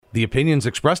The opinions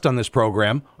expressed on this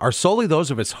program are solely those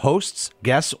of its hosts,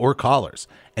 guests, or callers,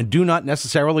 and do not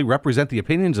necessarily represent the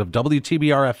opinions of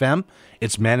WTBR-FM,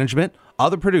 its management,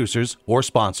 other producers, or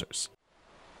sponsors.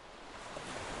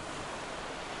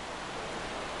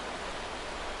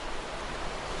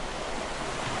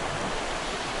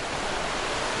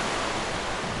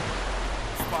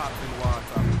 Sparkling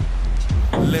water,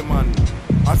 lemon,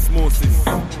 osmosis,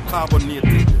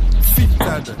 carbonated,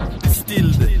 filtered,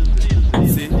 distilled.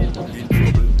 See, we in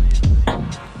trouble.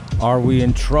 Are we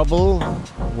in trouble?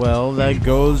 Well, that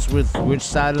goes with which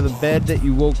side of the bed that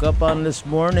you woke up on this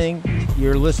morning.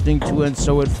 You're listening to And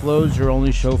So It Flows, your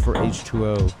only show for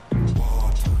H2O.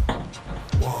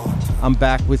 I'm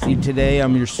back with you today.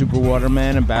 I'm your SUPboarder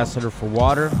man, ambassador for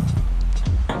water.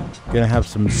 Gonna have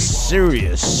some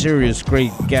serious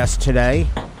great guests today.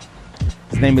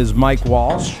 His name is Mike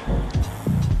Walsh.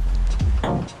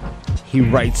 He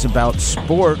writes about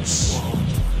sports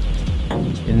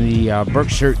in the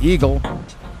Berkshire Eagle.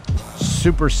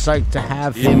 Super psyched to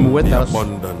have him with us.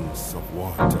 Abundance of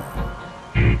water,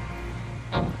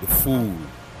 the fool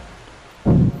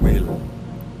will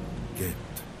get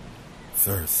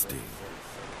thirsty.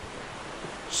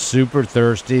 Super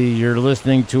thirsty. You're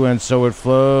listening to And So It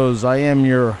Flows. I am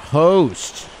your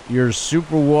host, your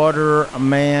SUPboarder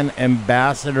man,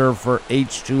 ambassador for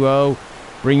H2O,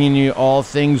 bringing you all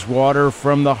things water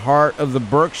from the heart of the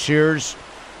Berkshires.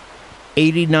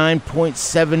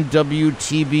 89.7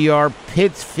 WTBR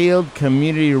Pittsfield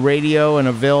Community Radio, and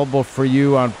available for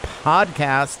you on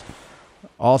podcast.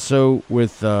 Also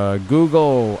with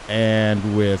Google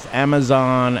and with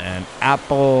Amazon and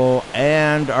Apple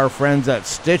and our friends at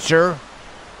Stitcher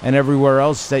and everywhere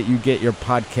else that you get your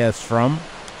podcasts from.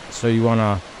 So you want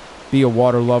to be a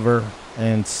water lover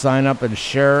and sign up and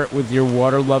share it with your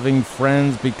water-loving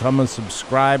friends. Become a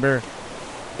subscriber.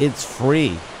 It's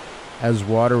free, as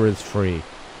water is free.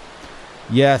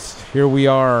 Yes, here we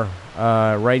are,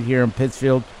 right here in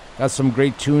Pittsfield. Got some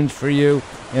great tunes for you.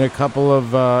 In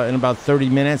about 30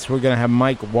 minutes, we're going to have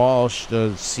Mike Walsh,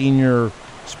 the senior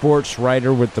sports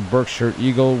writer with the Berkshire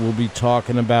Eagle. We'll be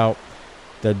talking about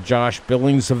the Josh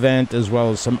Billings event, as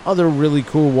well as some other really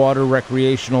cool water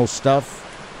recreational stuff.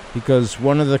 Because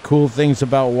one of the cool things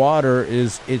about water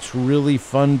is it's really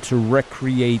fun to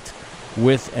recreate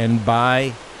with and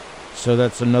by. So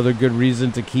that's another good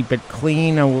reason to keep it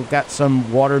clean. And we've got some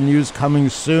water news coming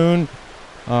soon.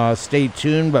 Stay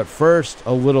tuned. But first,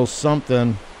 a little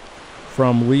something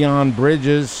from Leon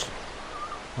Bridges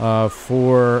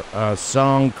for a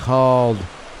song called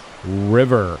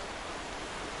River.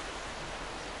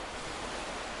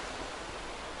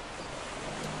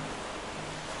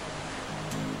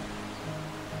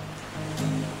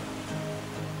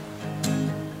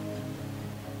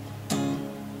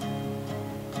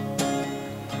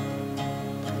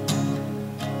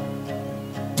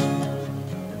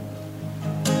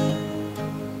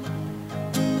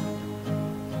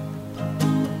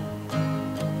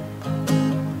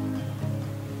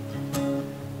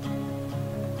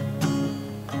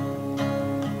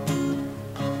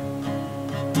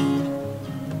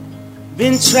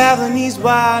 Been traveling these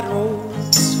wide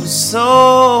roads for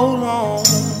so long.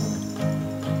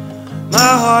 My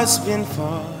heart's been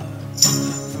far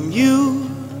from you,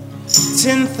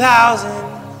 10,000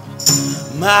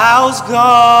 miles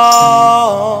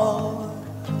gone.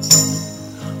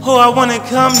 Oh, I wanna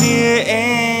come near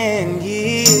and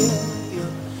give you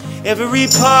every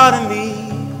part of me,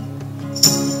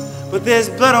 but there's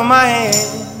blood on my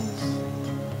hands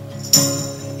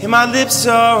and my lips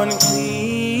are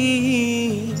unclean.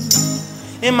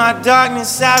 In my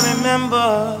darkness I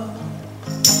remember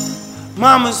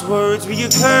Mama's words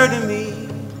reoccur to me.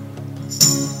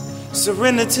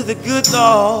 Surrender to the good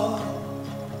Lord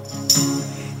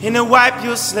and to wipe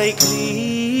your slate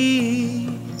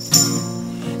clean.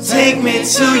 Take me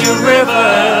to your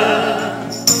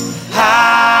river,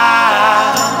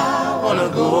 I wanna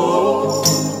go.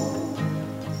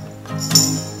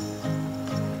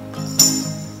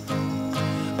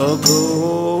 Go.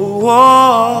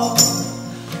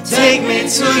 Take me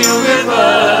to your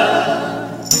river,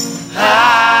 I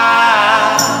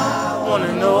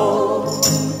wanna know.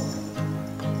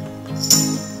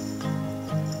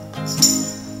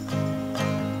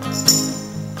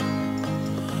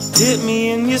 Dip me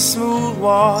in your smooth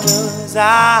waters,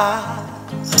 I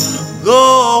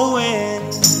go in.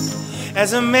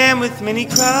 As a man with many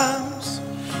crimes,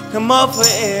 come up for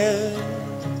air.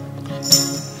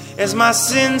 As my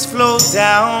sins flow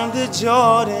down the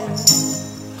Jordan,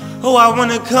 oh, I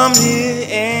wanna come here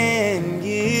and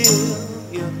give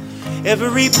you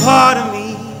every part of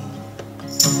me,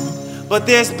 but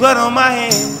there's blood on my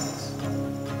hands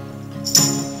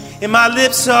and my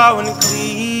lips are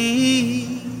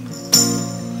unclean.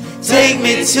 Take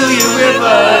me to your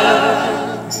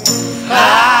river.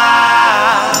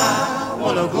 I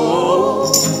wanna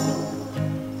go.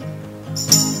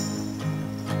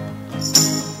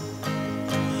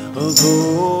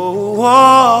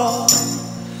 Go.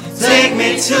 Take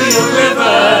me to your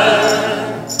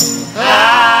river. I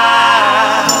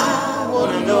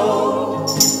wanna know.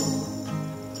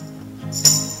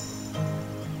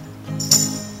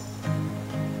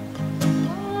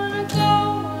 Wanna go,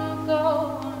 wanna go,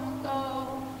 wanna go.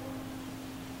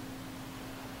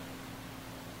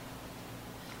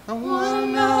 I wanna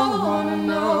know, wanna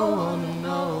know, wanna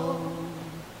know.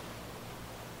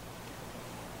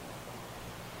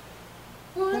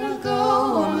 Wanna go,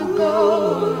 wanna go,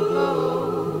 wanna go.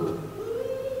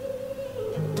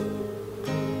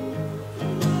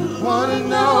 Wanna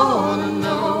know, wanna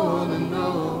know, wanna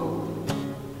know.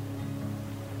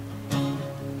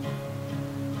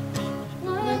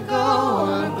 Wanna go,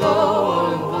 wanna go,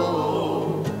 wanna go.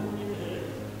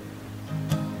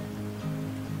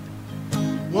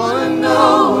 Wanna know,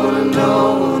 wanna know,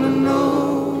 wanna know.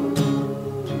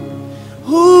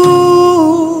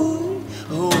 Ooh,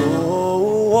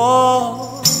 oh,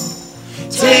 oh.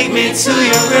 Take me to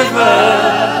your river.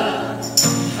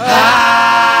 I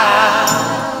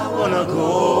wanna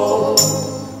go.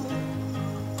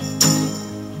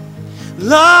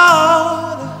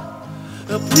 Lord,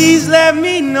 please let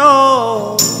me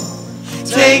know.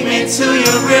 Take me to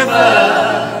your river.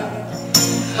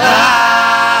 I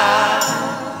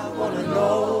wanna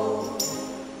know.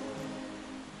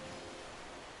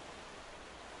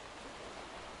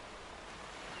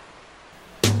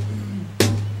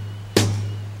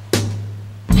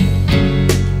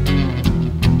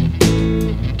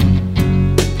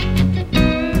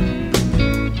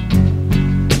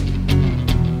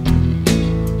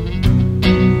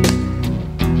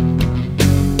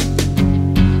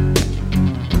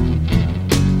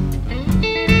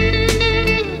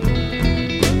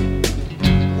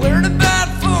 Where the bad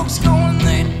folks go when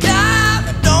they die?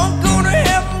 They don't go to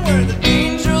heaven where the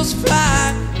angels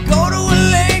fly. Go to a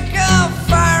lake of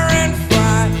fire and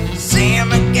fry. See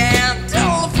 'em again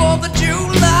till the 4th of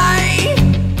July.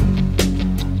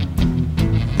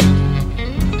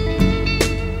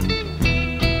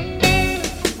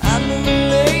 I knew a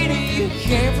lady who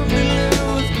came from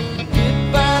Duluth, bit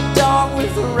by a dog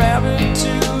with a rabbit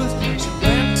tooth. She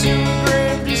went to a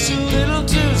grave just a little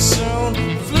too soon.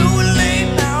 Flew a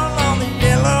late out on the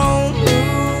yellow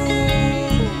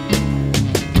moon.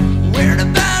 Where the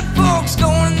bad folks go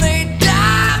when they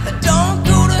die? They don't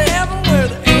go to heaven where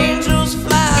the angels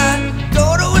fly. Go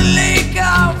to a lake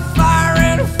of fire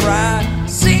and fry.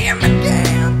 See 'em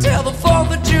again till the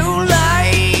 4th of July.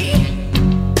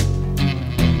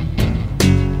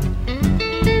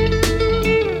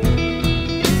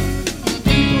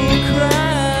 People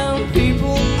cry,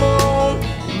 people moan,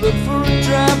 look for a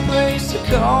dry place to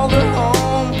call their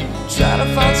home. Try to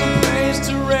find some place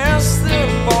to rest their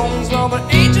bones, while the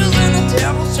angels and the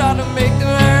devils try to make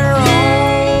their own.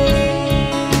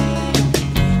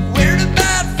 Where the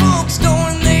bad folks go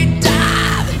when they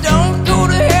die? They don't go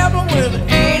to heaven where the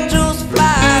angels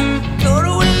fly. Go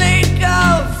to a lake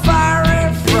of fire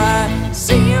and fry.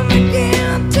 See 'em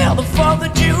again till the 4th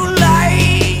of July.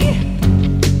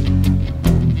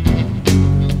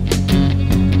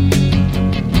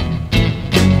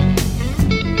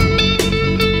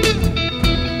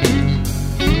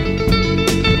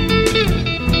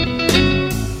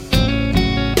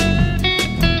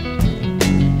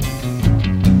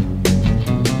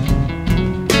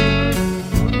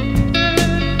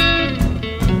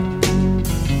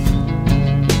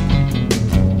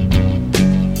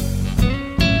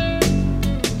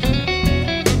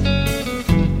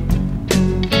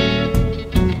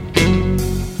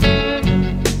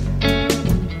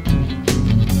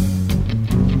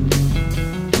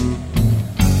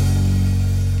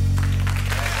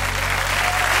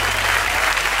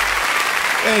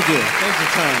 Thank you. Thanks for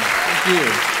time. Thank you.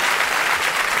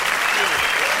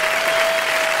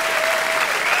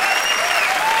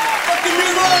 Fucking me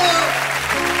roll.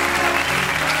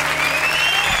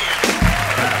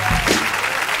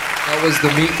 That was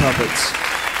the Meat Puppets.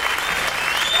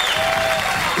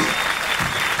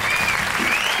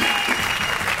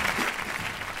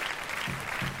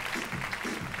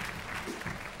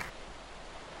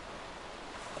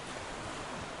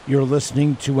 You're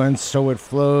listening to And So It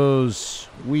Flows.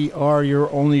 We are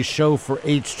your only show for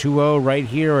H2O right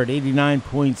here at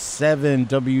 89.7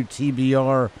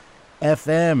 WTBR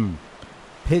FM,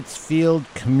 Pittsfield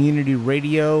Community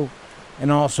Radio,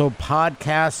 and also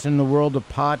podcast in the world of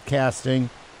podcasting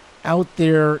out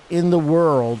there in the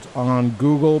world on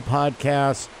Google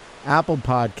Podcasts, Apple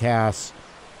Podcasts,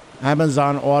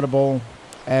 Amazon Audible,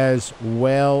 as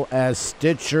well as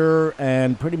Stitcher,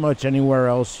 and pretty much anywhere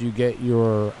else you get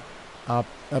your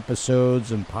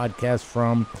episodes and podcasts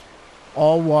from.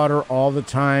 All water, all the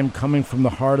time, coming from the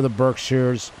heart of the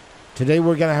Berkshires. Today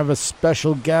we're going to have a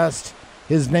special guest.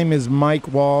 His name is Mike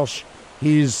Walsh.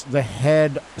 He's the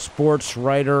head sports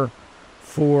writer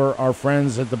for our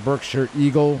friends at the Berkshire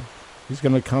Eagle. He's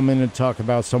going to come in and talk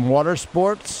about some water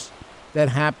sports that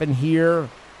happen here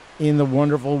in the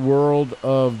wonderful world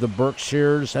of the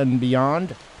Berkshires and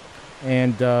beyond.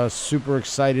 And super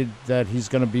excited that he's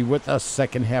going to be with us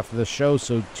second half of the show,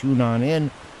 so tune on in.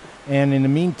 And in the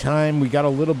meantime, we got a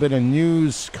little bit of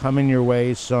news coming your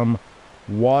way, some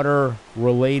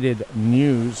water-related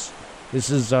news. This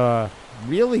is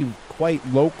really quite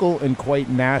local and quite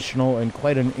national and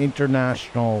quite an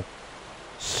international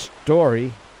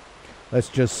story. Let's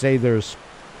just say there's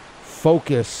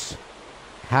focus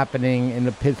happening in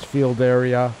the Pittsfield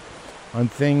area on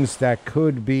things that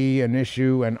could be an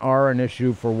issue and are an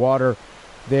issue for water.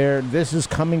 This is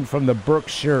coming from the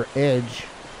Berkshire Edge.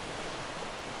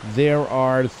 There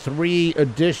are 3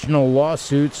 additional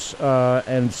lawsuits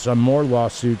and some more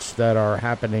lawsuits that are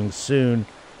happening soon.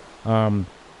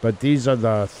 But these are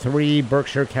the 3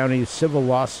 Berkshire County civil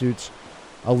lawsuits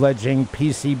alleging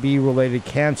PCB-related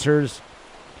cancers,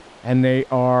 and they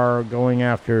are going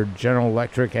after General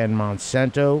Electric and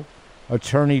Monsanto.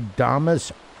 Attorney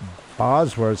Thomas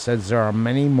Bosworth says there are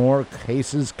many more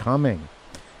cases coming.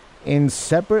 In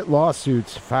separate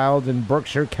lawsuits filed in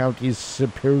Berkshire County's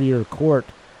Superior Court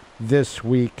this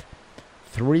week,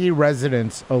 3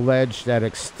 residents allege that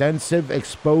extensive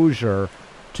exposure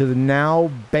to the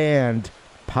now banned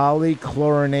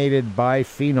polychlorinated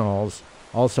biphenyls,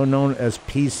 also known as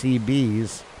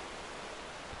PCBs,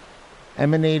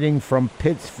 emanating from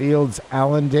Pittsfield's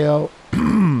Allendale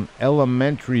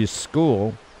Elementary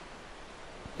School,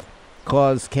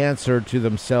 caused cancer to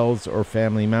themselves or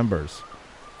family members.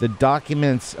 The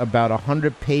documents, about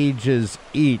 100 pages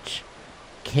each,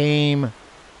 name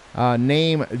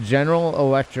General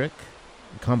Electric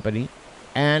Company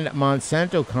and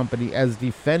Monsanto Company as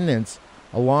defendants,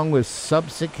 along with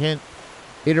subsequent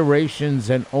iterations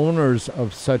and owners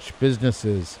of such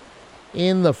businesses.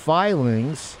 In the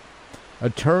filings,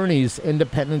 attorneys,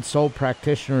 independent sole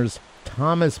practitioners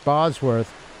Thomas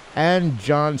Bosworth and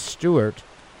John Stewart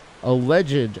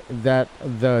alleged that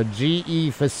the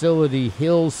GE facility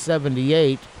Hill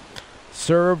 78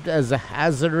 served as a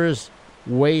hazardous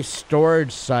waste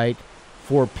storage site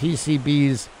for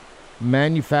PCBs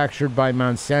manufactured by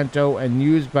Monsanto and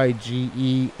used by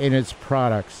GE in its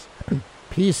products.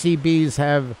 PCBs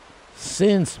have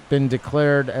since been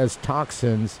declared as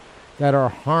toxins that are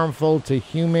harmful to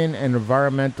human and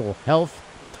environmental health.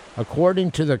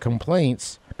 According to the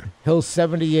complaints, Hill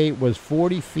 78 was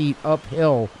 40 feet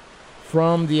uphill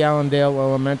from the Allendale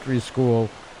Elementary School,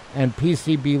 and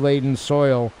PCB-laden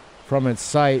soil from its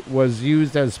site was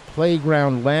used as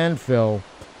playground landfill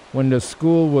when the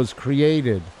school was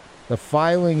created. The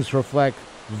filings reflect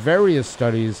various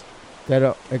studies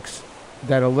that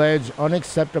allege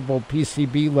unacceptable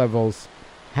PCB levels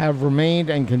have remained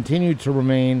and continue to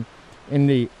remain in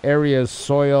the area's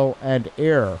soil and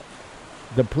air.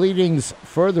 The pleadings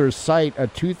further cite a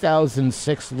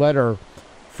 2006 letter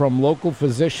from local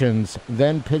physicians,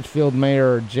 then Pittsfield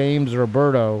Mayor James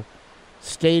Roberto,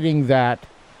 stating that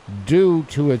due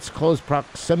to its close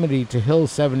proximity to Hill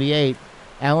 78,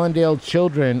 Allendale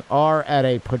children are at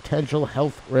a potential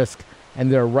health risk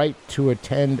and their right to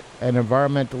attend an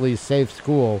environmentally safe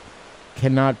school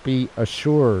cannot be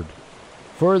assured.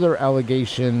 Further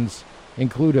allegations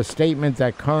include a statement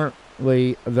that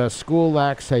currently the school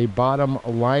lacks a bottom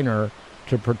liner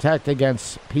to protect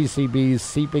against PCBs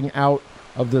seeping out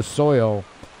of the soil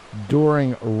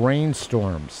during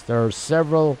rainstorms. There are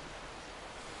several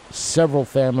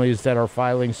families that are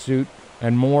filing suit,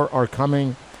 and more are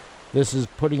coming. This is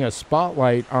putting a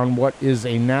spotlight on what is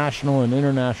a national and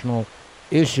international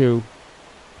issue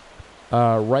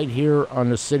right here on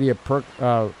the city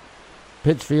of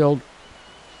Pittsfield,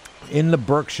 in the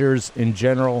Berkshires in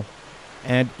general,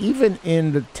 and even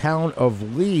in the town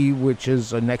of Lee, which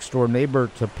is a next-door neighbor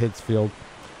to Pittsfield,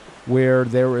 where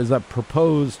there is a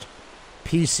proposed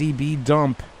PCB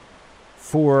dump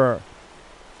for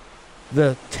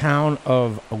the town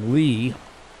of Lee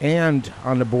and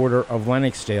on the border of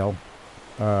Lennoxdale,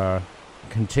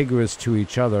 contiguous to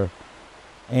each other.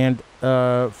 And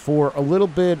for a little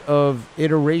bit of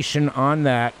iteration on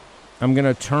that, I'm going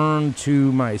to turn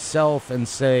to myself and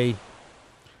say,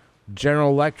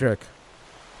 General Electric,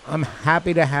 I'm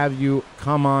happy to have you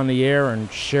come on the air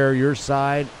and share your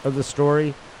side of the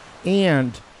story.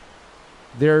 And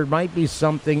there might be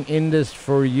something in this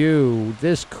for you.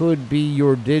 This could be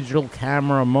your digital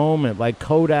camera moment, like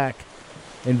Kodak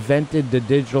invented the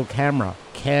digital camera.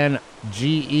 Can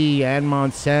GE and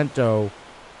Monsanto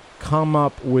come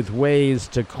up with ways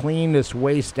to clean this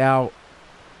waste out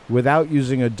without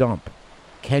using a dump?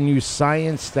 Can you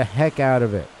science the heck out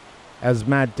of it? As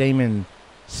Matt Damon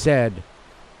said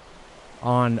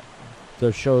on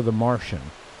the show The Martian,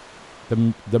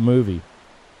 the movie.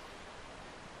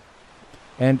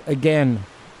 And again,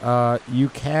 you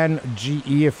can,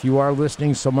 GE, if you are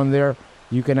listening, someone there,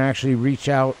 you can actually reach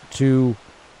out to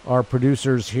our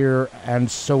producers here and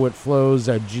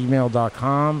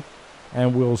soitflows@gmail.com,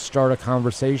 and we'll start a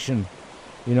conversation,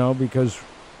 because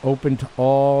open to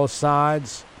all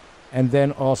sides. And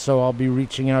then also I'll be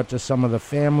reaching out to some of the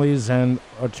families and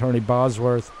Attorney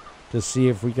Bosworth to see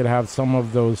if we could have some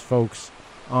of those folks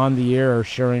on the air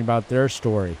sharing about their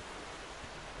story.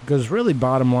 Because really,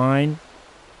 bottom line,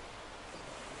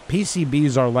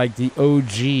 PCBs are like the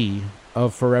OG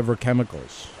of forever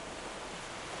chemicals.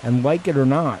 And like it or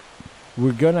not,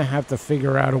 we're going to have to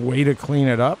figure out a way to clean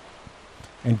it up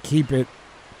and keep it.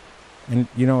 And,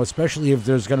 especially if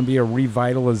there's going to be a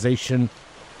revitalization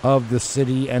of the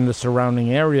city and the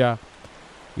surrounding area,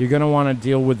 you're going to want to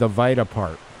deal with the vita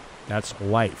part. That's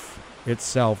life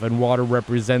itself, and water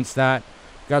represents that.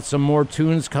 Got some more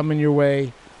tunes coming your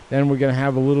way. Then we're going to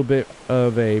have a little bit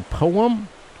of a poem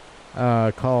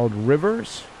called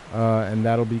Rivers, and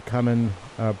that'll be coming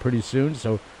pretty soon,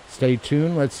 so stay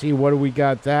tuned. Let's see, what do we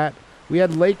got that? We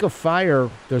had Lake of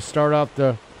Fire to start off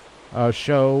the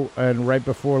show, and right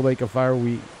before Lake of Fire,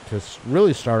 to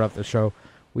really start off the show,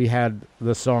 we had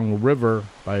the song River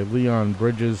by Leon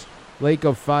Bridges. Lake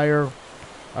of Fire,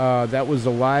 that was a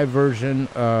live version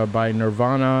by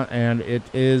Nirvana, and it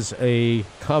is a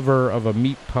cover of a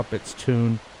Meat Puppets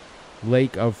tune,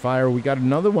 Lake of Fire. We got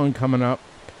another one coming up,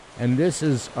 and this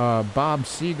is Bob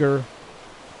Seger,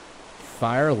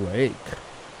 Fire Lake.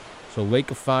 So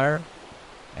Lake of Fire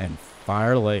and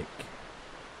Fire Lake.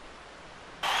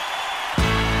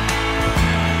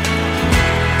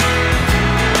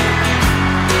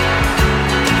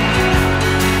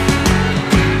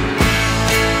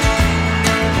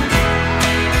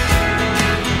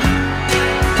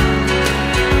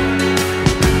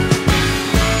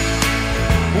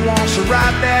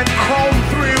 Ride that chrome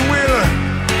three-wheeler.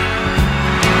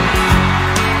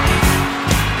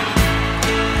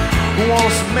 Who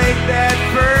wants to make that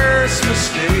first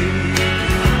mistake?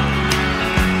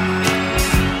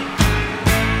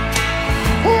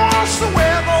 Who wants to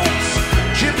wear those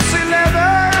gypsy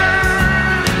leather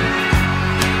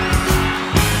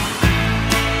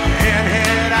and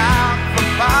head out for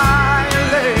Fire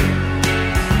Lake?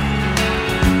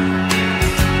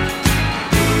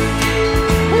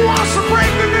 To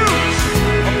break the news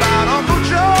about Uncle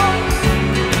Joe.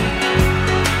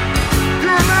 You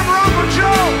remember Uncle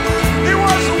Joe? He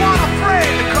was the one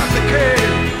afraid to cut the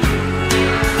cake.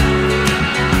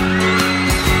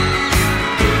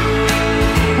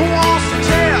 Who wants to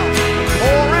tell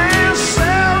poor Aunt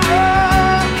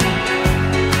Sarah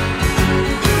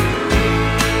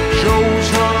Joe's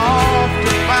run off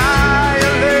to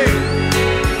Fire Lake?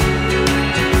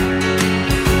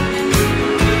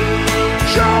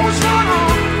 Joe's run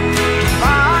off to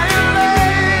Fire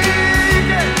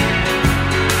Lake.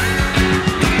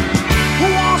 Who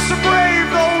wants to brave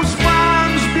those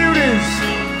Bronx beauties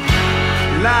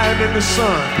lying in the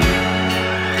sun?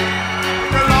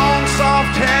 Their long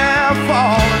soft hair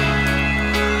falling,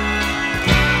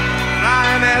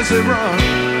 lying as they run.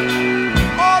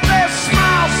 Oh, they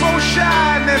smile so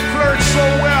shy and they flirt so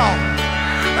well,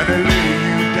 and they lay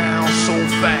you down so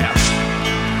fast.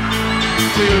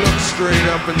 You look straight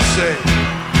up and say,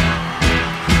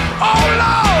 oh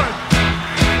Lord,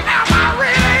 am I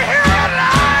really here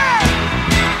alive?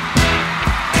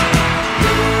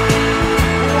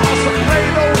 Who wants to play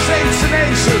those eights and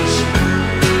aces?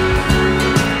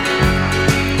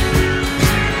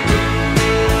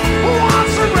 Who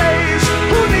wants to raise?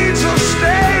 Who needs a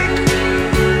steak?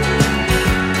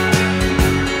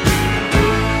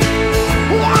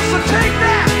 Who wants to take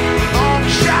that long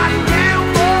shot gamble?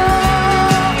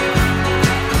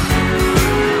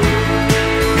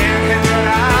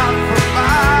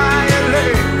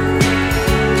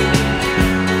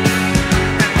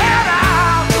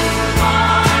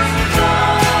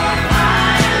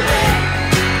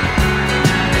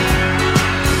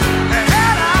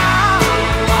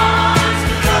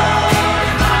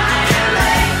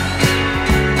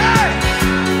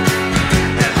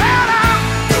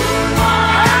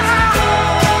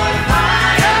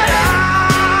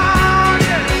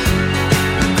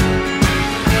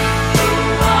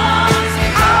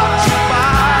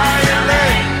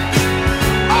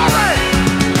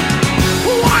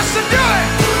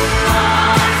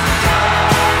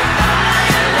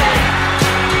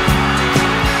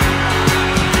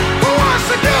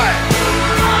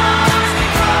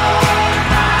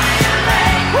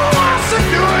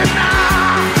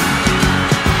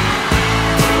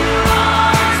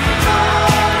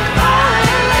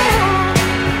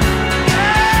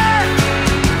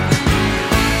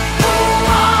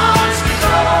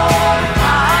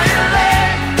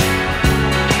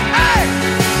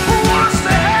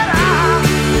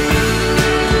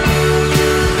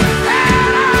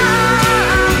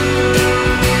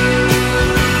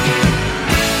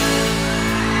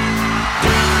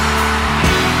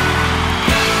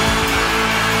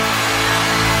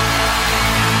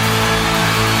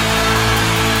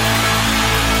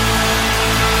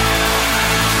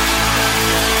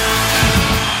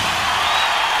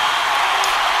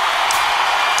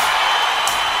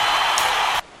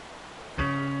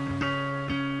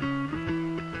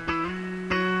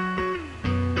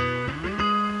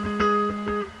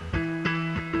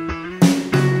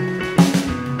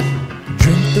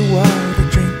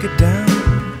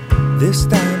 This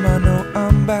time I know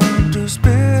I'm bound to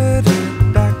spit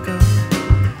it back up.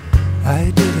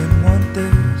 I didn't want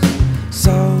this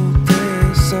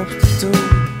salty substitute,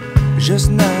 just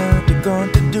not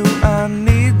going to do. I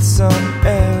need some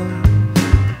air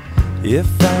if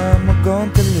I'm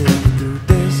going to live through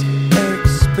this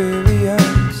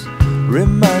experience.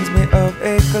 Reminds me of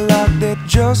a clock that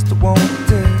just won't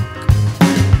tick.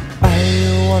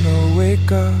 I wanna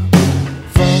wake up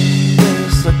from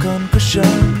this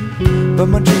concussion, but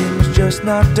my dream is just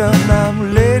not done.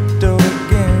 I'm late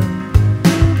again.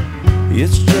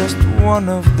 It's just one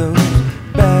of those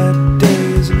bad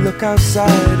days. Look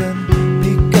outside and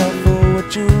peek out for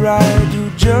what you ride. You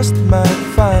just might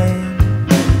find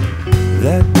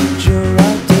that you're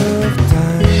out of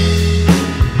time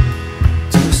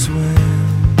to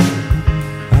swim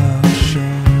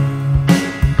ashore.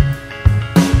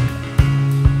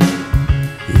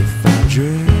 If I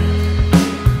drift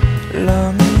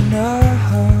long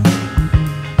enough,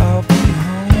 I'll be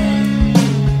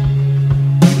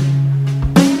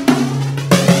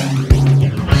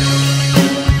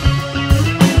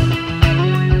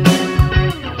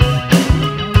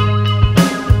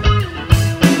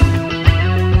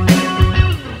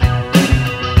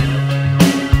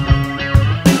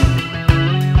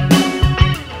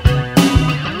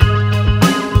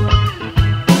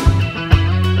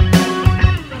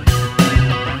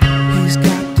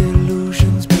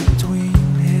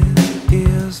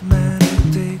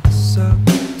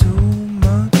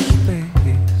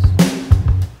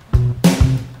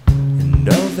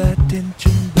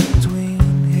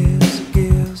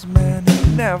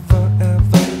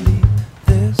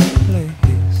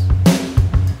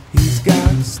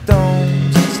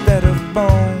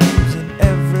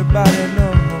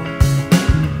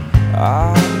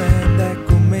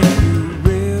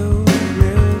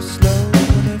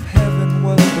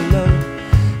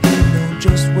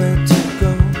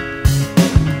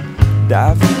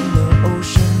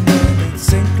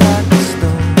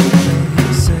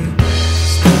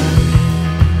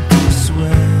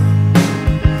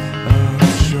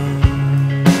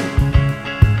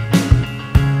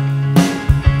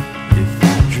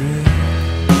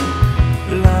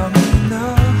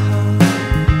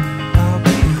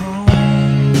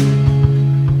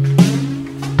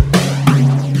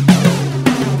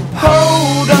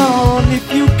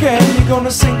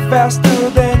faster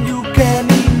than you can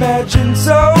imagine.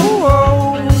 So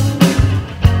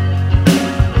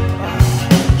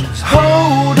just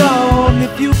hold on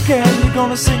if you can. You're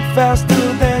gonna sink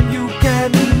faster than you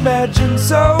can imagine.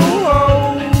 So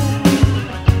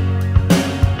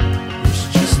it's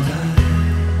just time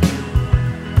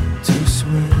to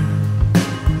swim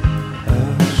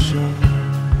ashore.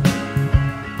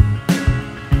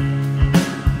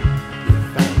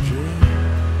 If I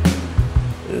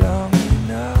drift long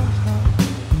enough,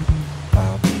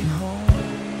 I'll be home.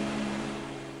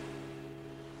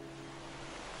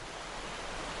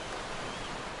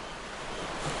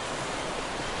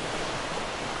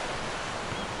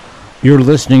 You're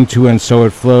listening to And So It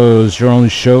Flows, your only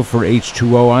show for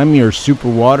H2O. I'm your super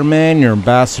waterman, your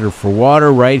ambassador for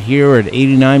water, right here at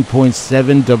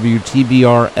 89.7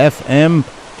 WTBR FM,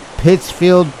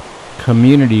 Pittsfield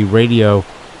Community Radio,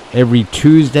 every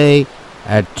Tuesday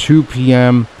at 2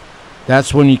 p.m.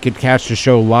 That's when you could catch the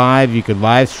show live. You could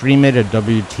live stream it at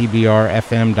WTBRFM.com,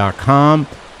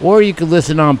 or you could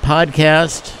listen on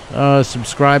podcast.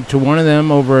 Subscribe to one of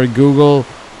them over at Google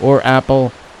or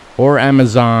Apple or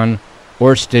Amazon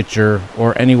or Stitcher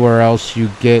or anywhere else you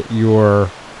get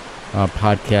your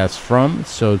podcasts from.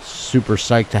 So it's super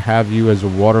psyched to have you as a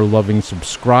water-loving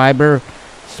subscriber.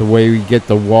 It's the way we get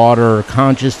the water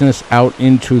consciousness out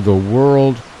into the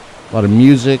world. A lot of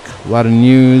music, a lot of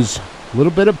news, a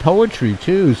little bit of poetry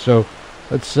too. So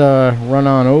let's run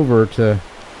on over to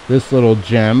this little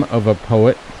gem of a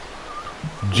poet,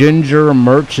 Ginger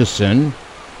Murchison,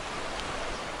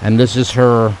 and this is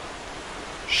her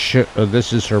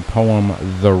poem,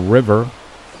 The River,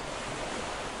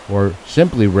 or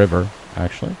simply River,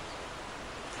 actually.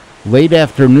 Late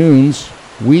afternoons,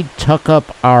 we'd tuck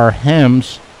up our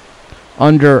hems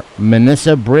under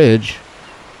Manissa Bridge,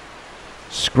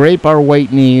 scrape our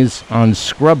white knees on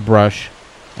scrub brush,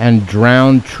 and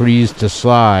drown trees to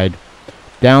slide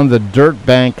down the dirt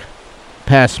bank,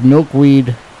 past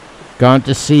milkweed gone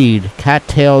to seed,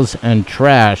 cattails and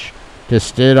trash to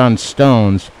sit on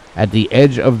stones at the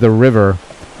edge of the river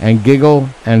and giggle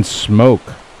and smoke.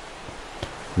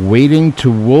 Waiting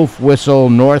to wolf whistle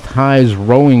North High's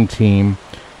rowing team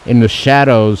in the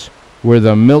shadows where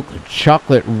the milk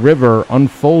chocolate river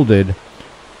unfolded,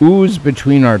 ooze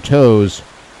between our toes,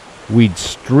 we'd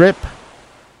strip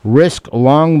risk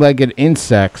long-legged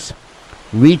insects,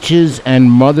 leeches,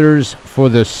 and mothers for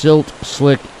the silt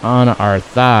slick on our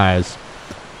thighs.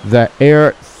 The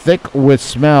air thick with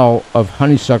smell of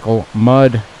honeysuckle,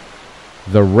 mud.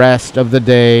 The rest of the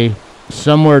day,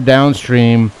 somewhere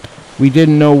downstream, we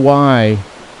didn't know why,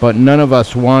 but none of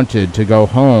us wanted to go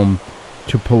home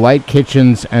to polite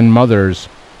kitchens and mothers,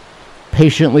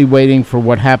 patiently waiting for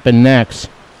what happened next,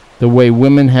 the way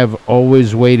women have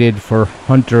always waited for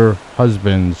hunter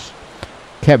husbands,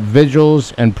 kept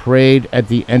vigils and prayed at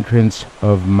the entrance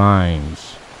of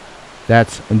mines.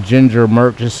 That's Ginger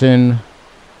Murchison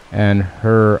and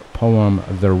her poem,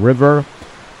 The River.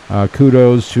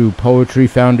 Kudos to Poetry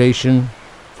Foundation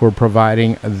for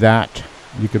providing that.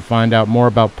 You can find out more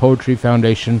about Poetry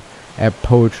Foundation at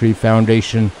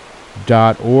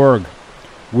poetryfoundation.org.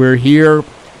 We're here.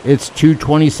 It's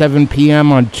 2:27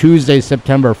 p.m. on Tuesday,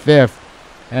 September 5th,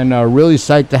 and really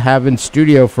psyched to have in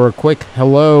studio for a quick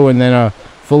hello and then a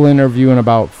full interview in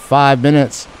about 5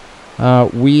 minutes.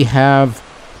 We have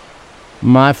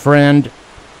my friend.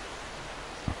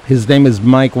 His name is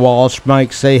Mike Walsh.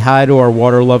 Mike, say hi to our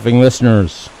water-loving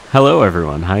listeners. Hello,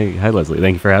 everyone. Hi, Leslie.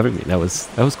 Thank you for having me. That was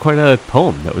quite a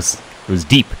poem. It was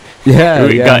deep. Yeah,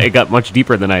 it got much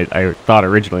deeper than I thought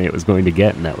originally it was going to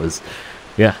get, and that was,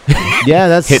 yeah,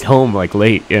 that's hit home like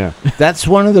late. Yeah, that's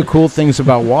one of the cool things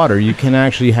about water. You can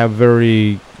actually have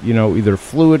very, either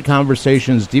fluid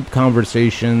conversations, deep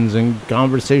conversations, and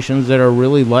conversations that are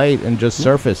really light and just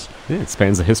surface. Yeah, it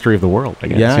spans the history of the world, I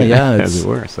guess. Yeah, as it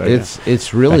were. So,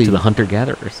 it's really back to the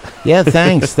hunter-gatherers. Yeah,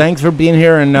 thanks. Thanks for being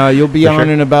here, and you'll be on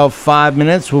in about 5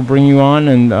 minutes. We'll bring you on,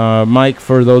 and Mike,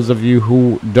 for those of you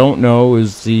who don't know,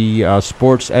 is the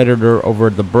sports editor over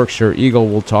at the Berkshire Eagle.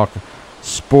 We'll talk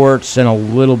sports and a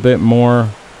little bit more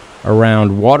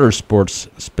around water sports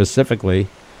specifically,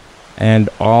 and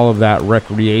all of that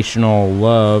recreational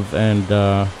love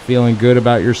and feeling good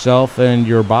about yourself and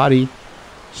your body.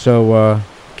 So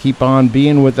keep on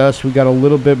being with us. We got a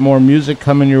little bit more music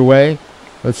coming your way.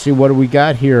 Let's see, what do we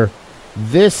got here?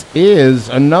 This is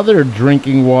another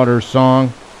drinking water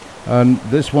song.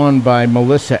 This one by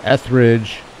Melissa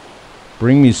Etheridge,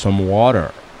 Bring Me Some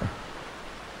Water.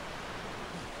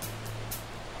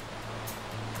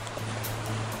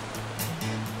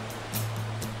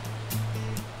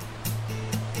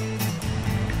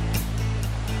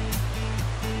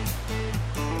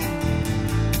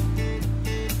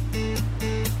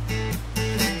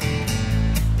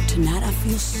 Tonight I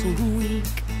feel so weak,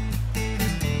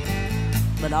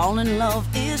 but all in love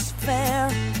is fair.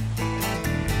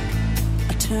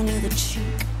 I turn the other cheek,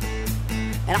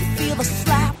 and I feel the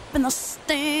slap and the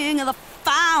sting of the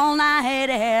foul night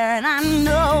air. And I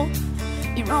know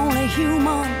you're only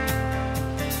human,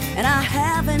 and I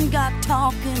haven't got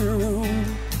talking room.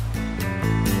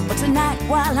 But tonight,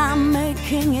 while I'm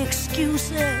making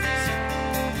excuses,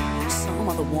 some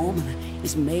other woman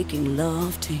is making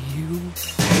love to you.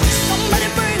 Somebody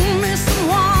bring me some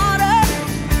water.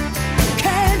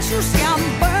 Can't you see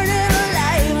I'm burning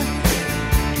alive?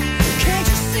 Can't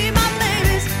you see my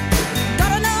baby's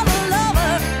got another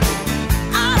lover?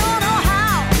 I don't know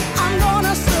how I'm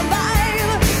gonna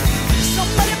survive.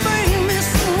 Somebody bring me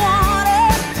some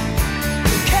water.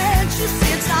 Can't you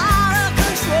see it's out of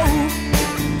control?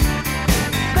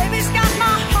 Baby's got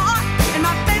my heart and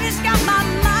my baby's got my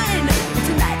mind. But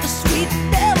tonight the sweet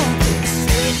devil's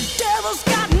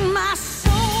got my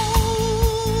soul.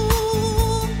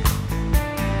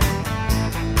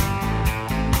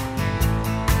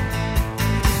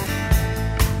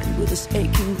 Will this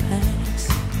aching pass?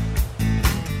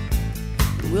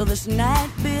 Will this night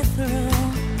be through?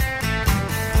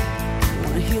 I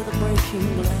wanna hear the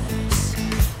breaking glass.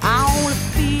 I wanna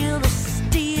feel the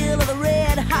steel of the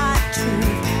red hot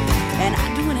truth. And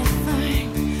I'd do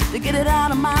anything to get it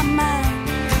out of my mind.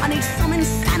 I need some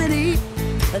insanity,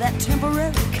 that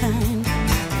temporary kind.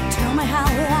 Tell me, how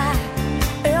will I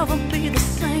ever be the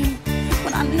same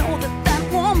when I know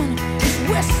that woman is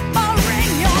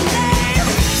whispering your name?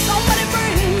 Somebody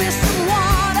bring me some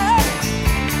water.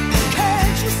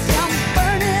 Can't you see I'm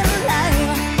burning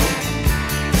alive?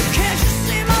 Can't you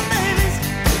see my baby's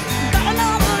got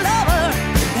another lover?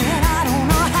 And I don't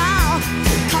know how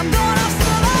I'm gonna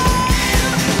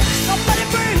survive. Somebody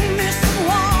bring me some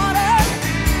water.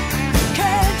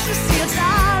 Can't you see it's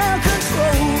out of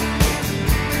control?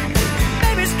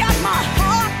 Baby's got my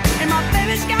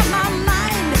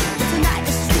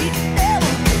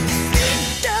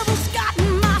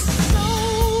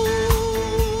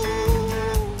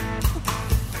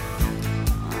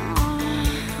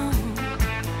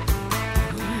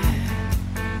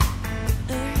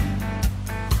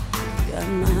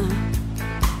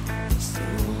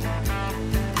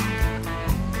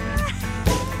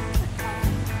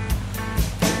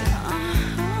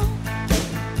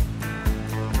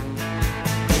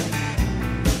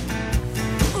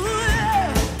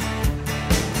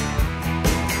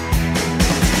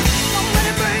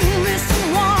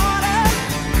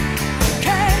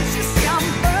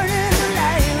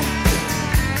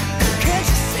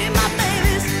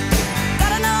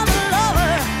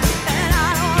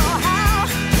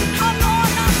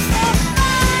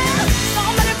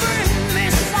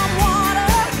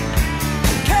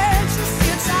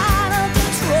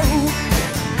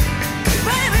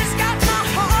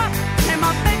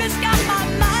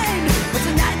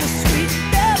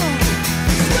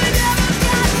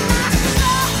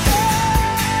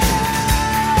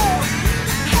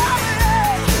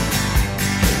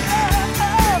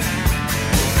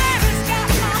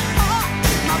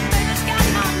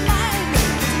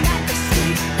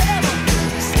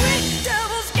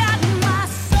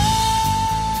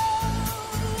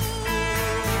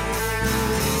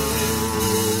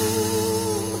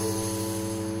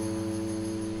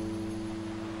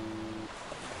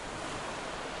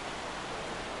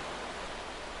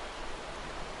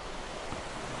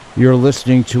You're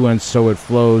listening to And So It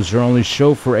Flows, your only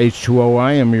show for H2O.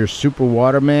 I am your super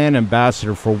waterman,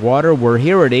 ambassador for water. We're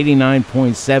here at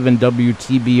 89.7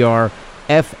 WTBR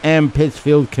FM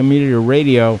Pittsfield Community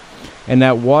Radio, and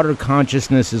that water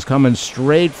consciousness is coming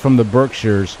straight from the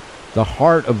Berkshires, the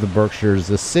heart of the Berkshires,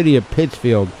 the city of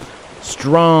Pittsfield.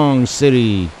 Strong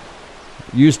city,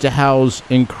 used to house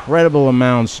incredible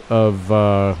amounts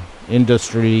of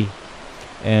industry,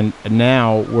 and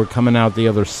now we're coming out the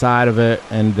other side of it,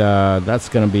 and that's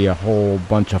going to be a whole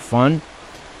bunch of fun.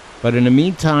 But in the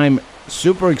meantime,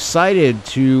 super excited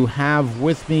to have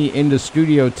with me in the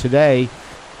studio today,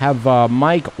 have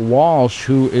Mike Walsh,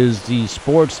 who is the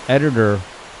sports editor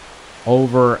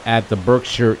over at the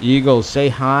Berkshire Eagle. Say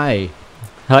hi.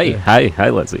 Hi,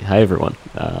 Leslie. Hi, everyone.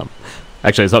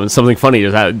 Actually, something funny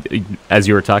is as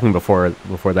you were talking before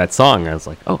that song, I was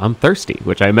like, "Oh, I'm thirsty,"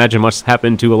 which I imagine must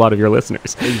happen to a lot of your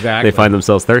listeners. Exactly. They find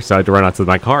themselves thirsty. I had to run out to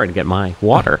my car and get my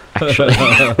water, actually,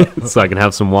 so I can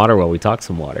have some water while we talk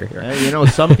some water here.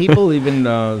 Some people even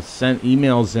sent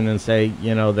emails in and say,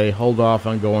 they hold off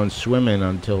on going swimming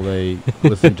until they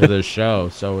listen to this show.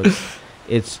 So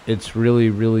it's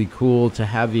really, really cool to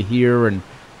have you here. And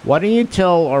why don't you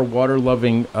tell our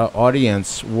water-loving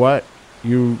audience what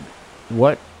you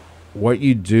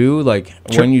do, like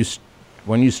Sure.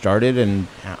 when you started, and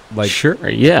like. Sure,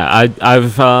 yeah.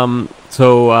 I've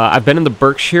been in the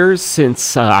Berkshires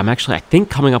since I think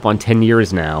coming up on 10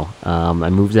 years now. I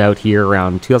moved out here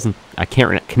around 2000. I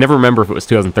can never remember if it was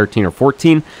 2013 or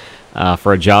 14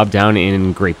 for a job down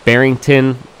in Great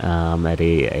Barrington at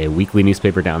a weekly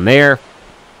newspaper down there.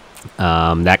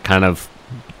 That kind of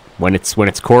went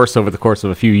its course over the course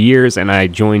of a few years, and I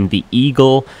joined the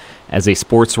Eagle as a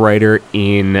sports writer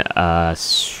in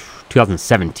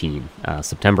 2017,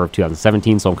 September of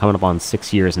 2017. So I'm coming up on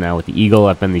 6 years now with the Eagle.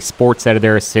 I've been the sports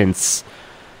editor since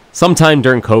sometime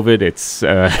during COVID. It's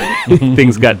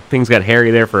things got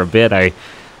hairy there for a bit.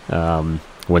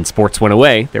 When sports went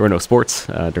away, there were no sports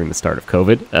during the start of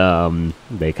COVID.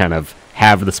 They kind of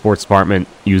have the sports department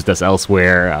used us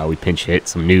elsewhere. We pinch hit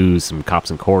some news, some cops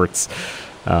and courts.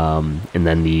 And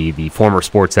then the former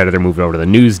sports editor moved over to the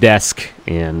news desk,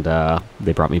 and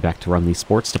they brought me back to run the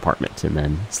sports department. And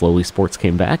then slowly sports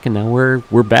came back, and now we're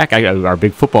back. Our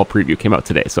big football preview came out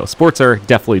today, so sports are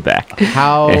definitely back.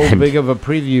 How big of a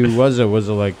preview was it? Was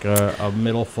it like a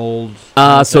middle fold?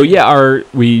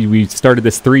 We started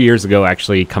this 3 years ago,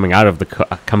 actually, coming out of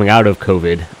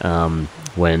COVID.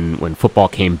 When football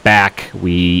came back,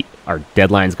 our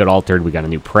deadlines got altered. We got a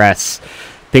new press.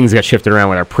 Things got shifted around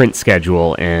with our print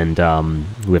schedule, and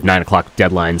we have 9 o'clock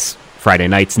deadlines Friday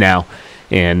nights now,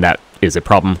 and that is a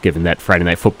problem given that Friday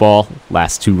Night Football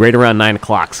lasts to right around 9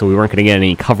 o'clock, so we weren't going to get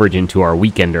any coverage into our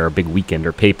big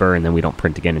weekender paper, and then we don't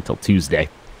print again until Tuesday,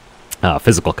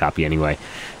 physical copy anyway.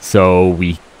 So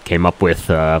we came up with,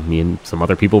 me and some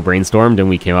other people brainstormed, and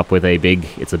we came up with a big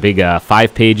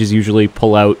 5 pages usually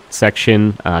pull-out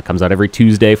section. Comes out every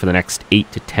Tuesday for the next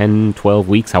 8 to 10, 12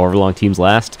 weeks, however long teams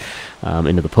last,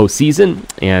 into the postseason.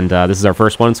 And this is our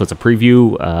first one, so it's a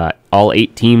preview. All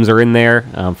 8 teams are in there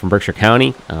from Berkshire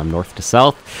County, north to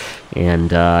south.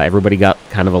 And everybody got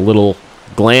kind of a little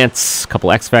glance. A couple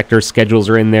X Factor schedules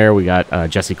are in there. We got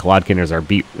Jesse Kolodkin as our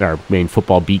main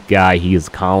football beat guy. His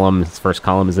first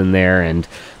column is in there, and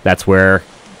that's where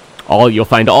you'll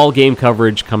find all game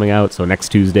coverage coming out. So next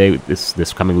Tuesday,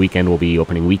 this coming weekend will be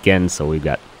opening weekend, so we've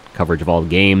got coverage of all the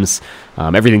games.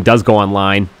 Everything does go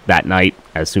online that night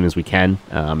as soon as we can.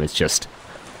 It's just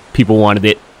people wanted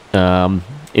it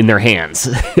in their hands.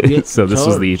 So this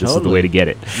is the way to get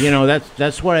it.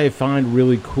 That's what I find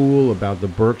really cool about the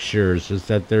Berkshires, is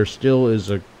that there still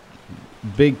is a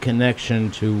big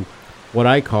connection to what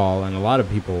I call, and a lot of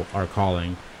people are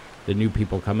calling, the new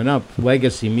people coming up,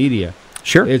 legacy media.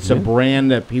 Sure. It's a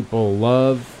brand that people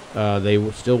love. They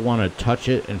still want to touch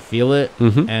it and feel it,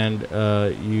 and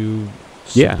you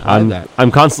supply that. I'm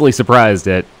constantly surprised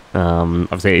at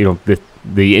obviously,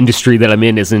 the industry that I'm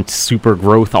in isn't super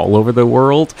growth all over the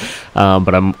world,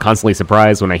 but I'm constantly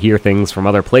surprised when I hear things from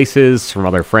other places, from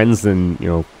other friends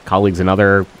and colleagues in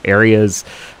other areas,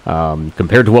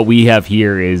 compared to what we have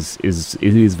here is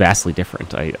vastly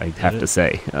different. I have to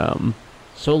say.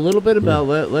 So a little bit about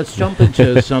let's jump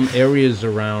into some areas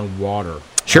around water.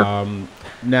 Sure.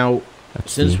 Now,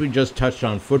 since we just touched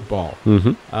on football,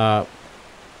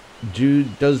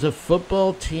 Does the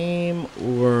football team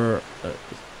or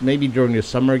maybe during the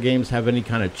summer games have any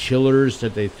kind of chillers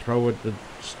that they throw at the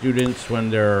students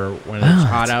when it's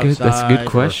hot outside? That's a good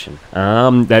question.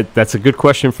 That's a good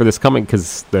question for this coming,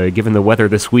 because given the weather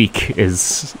this week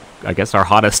is, I guess, our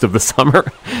hottest of the summer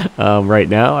right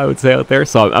now, I would say, out there.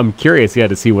 So I'm curious,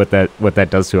 to see what that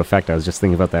does to affect. I was just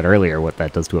thinking about that earlier, what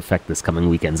that does to affect this coming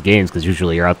weekend's games, because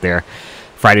usually you're out there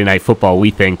Friday night football. We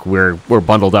think we're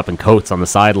bundled up in coats on the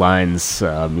sidelines,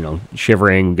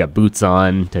 shivering, got boots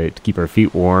on to keep our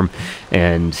feet warm,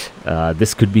 and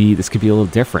this could be a little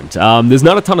different. There's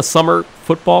not a ton of summer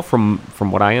football from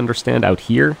what I understand out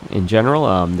here in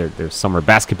general. There's summer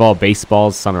basketball,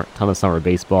 baseball, ton of summer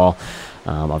baseball.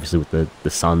 Obviously with the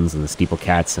Suns and the Steeple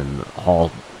Cats and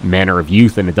all manner of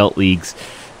youth and adult leagues.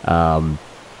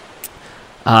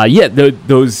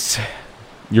 Those.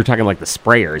 You're talking like the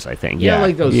sprayers, I think. Yeah,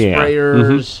 like those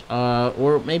sprayers,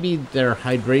 or maybe their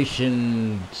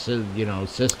hydration,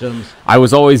 systems. I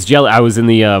was always jealous. I was in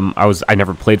the I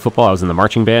never played football. I was in the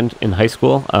marching band in high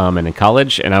school and in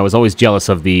college, and I was always jealous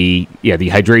of the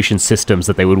hydration systems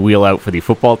that they would wheel out for the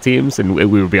football teams, and we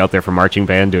would be out there for marching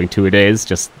band doing 2-a-days,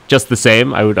 just the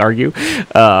same, I would argue.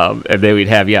 And they would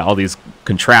have all these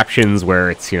contraptions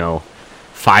where it's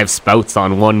 5 spouts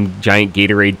on one giant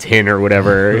Gatorade tin or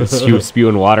whatever,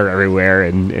 spewing water everywhere,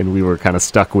 and we were kind of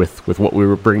stuck with what we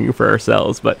were bringing for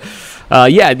ourselves. But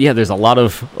there's a lot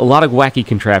of wacky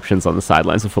contraptions on the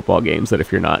sidelines of football games that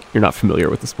if you're not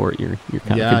familiar with the sport, you're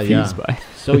kind of confused by.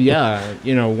 So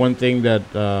one thing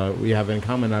that we have in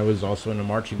common, I was also in a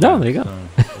marching band. Oh, there you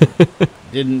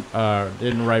go.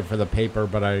 Didn't write for the paper,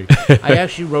 but I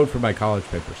actually wrote for my college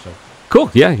paper. So. Cool.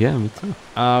 Yeah, me too.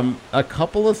 A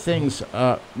couple of things.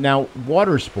 Now,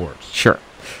 water sports. Sure.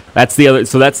 That's the other.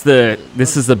 So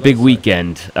this is the big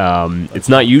weekend. It's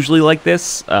not usually like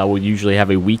this. We'll usually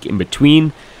have a week in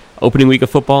between opening week of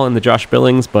football and the Josh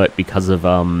Billings, but because of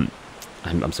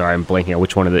I'm sorry, I'm blanking on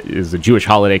which one is the Jewish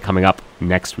holiday coming up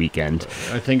next weekend.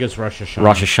 I think it's Rosh Hashanah.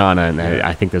 Rosh Hashanah, and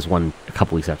I think there's one a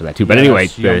couple weeks after that too. But anyway,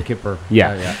 Yom Kippur.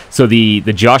 Yeah. So the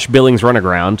Josh Billings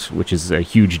Runaground, which is a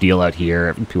huge deal out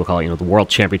here, people call it the World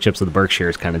Championships of the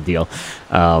Berkshires kind of deal.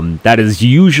 That is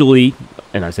usually,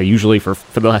 and I say usually for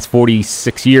the last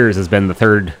 46 years, has been the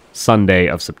third Sunday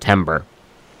of September.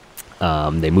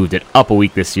 They moved it up a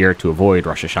week this year to avoid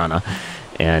Rosh Hashanah,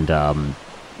 and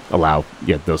allow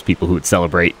those people who would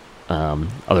celebrate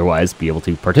otherwise be able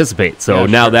to participate. So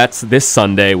now that's this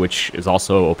Sunday, which is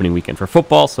also opening weekend for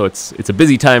football. So it's a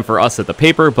busy time for us at the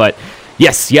paper. But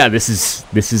this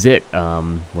is it.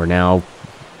 We're now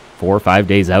 4 or 5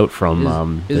 days out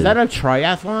from. Is that a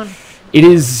triathlon? It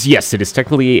is. Yes, it is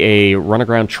technically a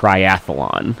run-aground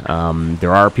triathlon.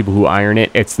 There are people who iron it.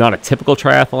 It's not a typical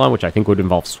triathlon, which I think would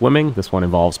involve swimming. This one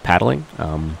involves paddling.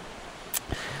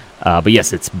 But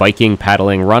yes, it's biking,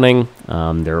 paddling, running.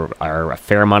 There are a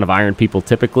fair amount of iron people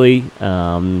typically,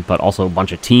 but also a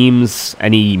bunch of teams.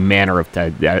 Any manner of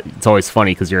it's always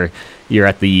funny because you're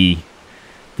at the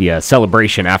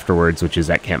celebration afterwards, which is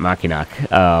at Camp Mackinac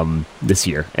this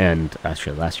year, and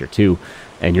actually last year too.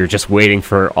 And you're just waiting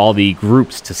for all the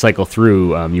groups to cycle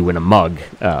through. You win a mug.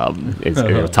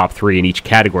 It's top 3 in each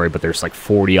category, but there's like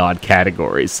 40 odd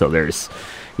categories. So there's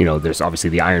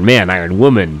obviously the Iron Man, Iron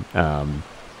Woman.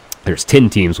 There's tin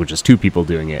teams, which is 2 people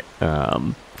doing it.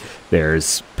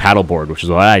 There's paddleboard, which is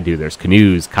what I do. There's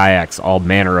canoes, kayaks, all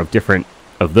manner of different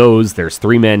of those. There's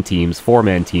 3-man teams,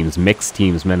 4-man teams, mixed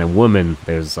teams, men and women.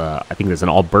 There's I think there's an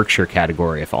all Berkshire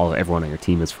category if everyone on your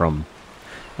team is from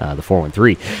the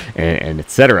 413 and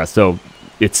etc. So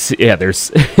it's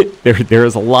there's there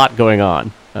is a lot going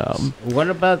on. What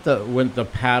about the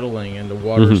paddling and the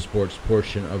water sports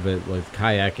portion of it, like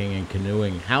kayaking and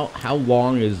canoeing? How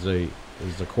long is the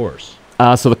course?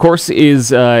 So the course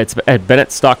is it's at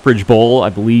Bennett Stockbridge Bowl, I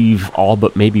believe, all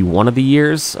but maybe one of the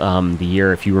years. The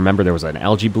year, if you remember, there was an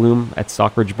algae bloom at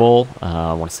Stockbridge Bowl.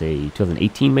 I want to say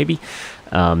 2018 maybe.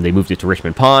 They moved it to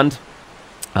Richmond Pond.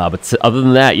 But other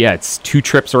than that, it's 2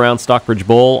 trips around Stockbridge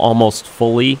Bowl almost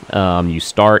fully. You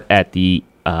start at the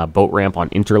boat ramp on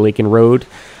Interlaken Road,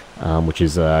 which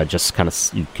is just kind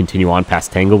of, you continue on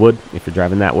past Tanglewood if you're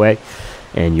driving that way,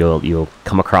 and you'll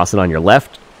come across it on your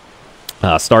left.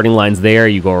 Starting line's there.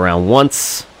 You go around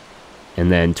once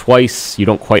and then twice. You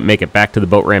don't quite make it back to the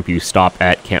boat ramp. You stop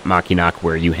at Camp Mackinac,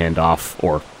 where you hand off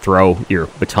or throw your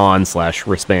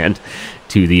baton/wristband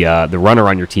to the runner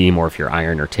on your team, or if you're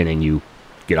iron or tinning, you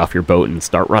get off your boat and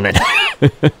start running.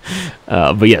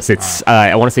 But yes, it's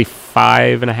I want to say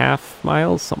 5.5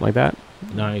 miles, something like that.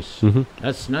 Nice. Mhm.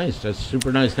 That's nice. That's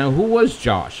super nice. Now, who was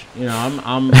Josh? You know,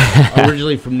 I'm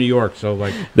originally from New York, so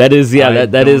like That is, I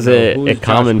that is don't know. a Who's Josh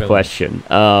common Billings? question.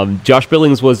 Josh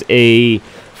Billings was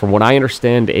from what I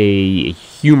understand, a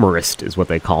humorist is what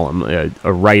they call him,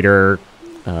 a writer,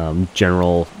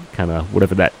 general kind of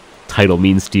whatever that title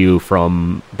means to you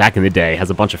from back in the day. Has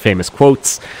a bunch of famous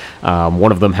quotes.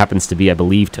 One of them happens to be, I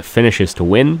believe, "To finish is to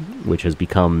win," which has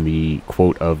become the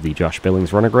quote of the Josh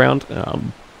Billings Runaground.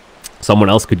 Someone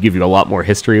else could give you a lot more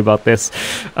history about this,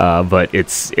 but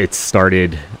it's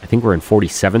started. I think we're in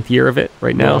 47th year of it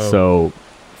right now, Whoa. so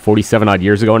 47 odd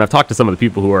years ago. And I've talked to some of the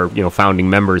people who are founding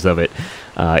members of it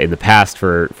in the past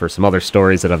for some other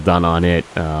stories that I've done on it,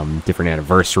 different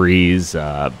anniversaries,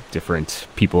 different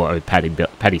people. Patty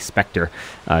Spector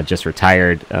just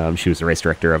retired. She was the race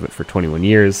director of it for 21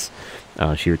 years.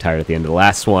 She retired at the end of the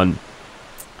last one.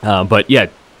 But yeah,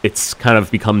 it's kind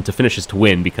of become "To finish is to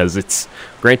win" because it's,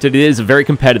 granted, it is very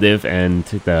competitive, and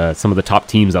some of the top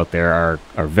teams out there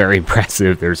are very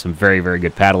impressive. There's some very, very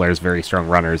good paddlers, very strong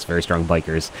runners, very strong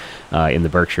bikers in the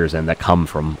Berkshires, and that come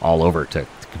from all over to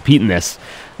compete in this.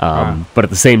 But at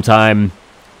the same time,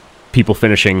 people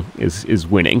finishing is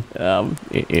winning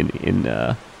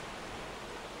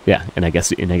and I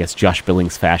guess Josh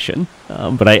Billings fashion.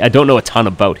 But I don't know a ton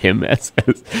about him as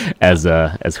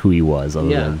who he was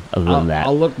other than that.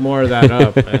 I'll look more of that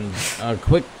up. And a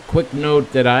quick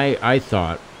note that I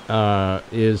thought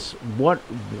is what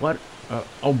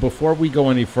before we go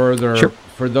any further, Sure.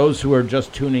 For those who are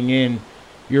just tuning in,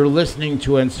 you're listening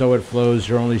to And So It Flows,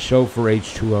 your only show for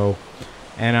H2O,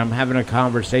 and I'm having a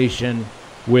conversation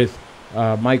with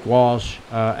Mike Walsh,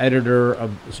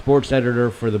 sports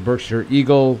editor for the Berkshire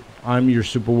Eagle. I'm your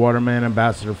SUPboarder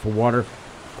ambassador for water.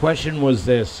 Question was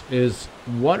this, is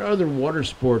what other water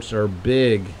sports are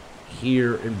big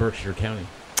here in Berkshire County?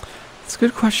 It's a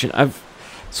good question.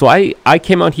 I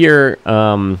came out here.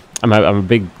 I'm a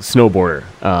big snowboarder.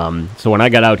 So when I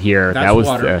got out here, That's that was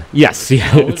water. yes,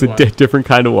 yeah, Snow it's is a water. different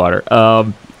kind of water.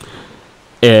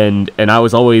 And I'm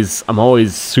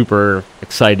always super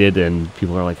excited, and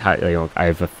people are like, "Hi," I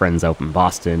have friends out in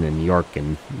Boston and New York,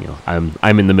 and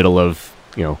I'm in the middle of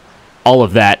all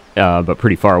of that, but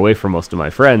pretty far away from most of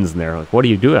my friends, and they're like, "What do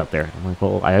you do out there?" I'm like,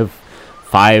 "Well, I have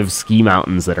 5 ski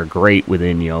mountains that are great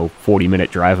within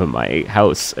 40-minute drive of my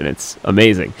house, and it's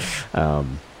amazing."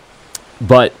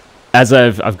 But as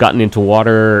I've gotten into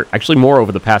water, actually more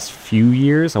over the past few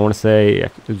years, I want to say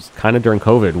it was kind of during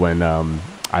COVID when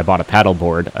I bought a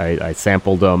paddleboard. I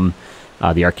sampled them.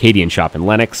 The Arcadian shop in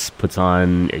Lenox puts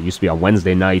on, it used to be on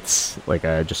Wednesday nights, like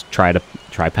a just try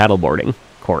paddleboarding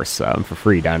course for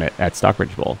free down at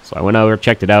Stockbridge Bowl. So I went over,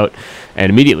 checked it out, and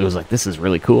immediately was like, this is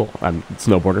really cool. I'm a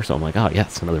snowboarder, so I'm like, oh yeah,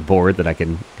 it's another board that I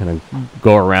can kind of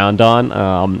go around on.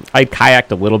 I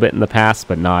kayaked a little bit in the past,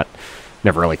 but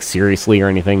never like seriously or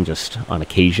anything, just on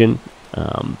occasion.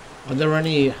 Are there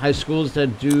any high schools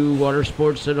that do water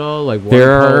sports at all, like water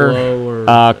There polo or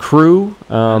are crew.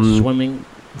 swimming?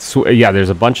 Yeah, there's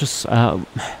a bunch of,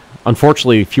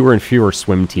 unfortunately, fewer and fewer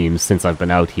swim teams since I've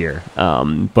been out here.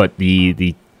 But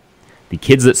the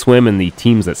kids that swim and the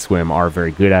teams that swim are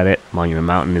very good at it. Monument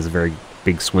Mountain is a very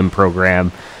big swim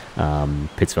program.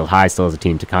 Pittsfield High still has a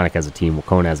team. Taconic has a team.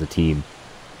 Wacona has a team.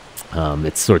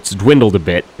 It's dwindled a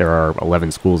bit. There are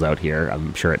 11 schools out here.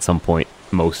 I'm sure at some point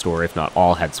most, or if not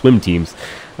all, had swim teams.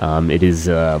 It is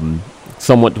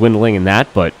somewhat dwindling in that,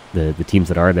 but the teams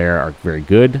that are there are very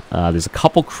good. There's a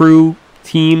couple crew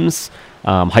teams.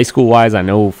 High school wise, I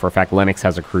know for a fact Lenox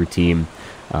has a crew team.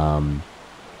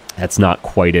 That's not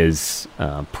quite as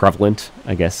prevalent,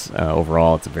 I guess.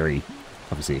 Overall, it's a very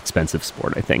obviously expensive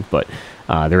sport, I think, but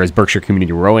there is Berkshire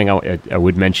Community Rowing. I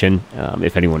would mention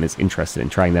if anyone is interested in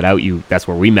trying that out. That's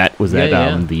where we met, was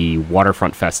at the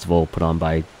Waterfront Festival put on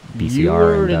by BCR. You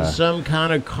were and, in some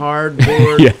kind of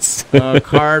cardboard, yes,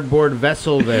 cardboard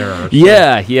vessel there.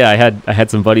 Yeah. I had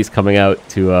some buddies coming out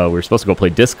to. We were supposed to go play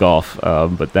disc golf,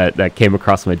 but that came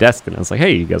across my desk, and I was like,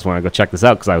 "Hey, you guys want to go check this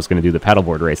out?" Because I was going to do the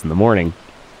paddleboard race in the morning.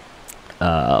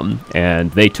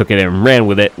 And they took it and ran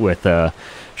with it, with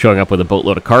showing up with a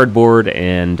boatload of cardboard,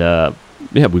 and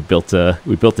we built a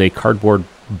cardboard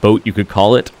boat, you could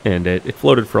call it, and it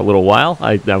floated for a little while.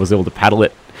 I was able to paddle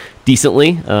it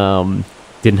decently.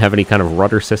 Didn't have any kind of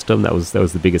rudder system. That was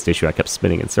the biggest issue. I kept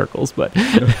spinning in circles, but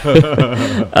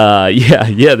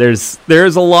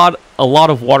there's a lot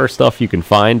of water stuff you can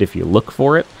find if you look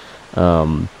for it.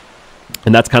 And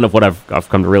that's kind of what I've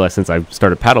come to realize since I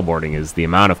started paddleboarding, is the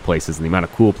amount of places and the amount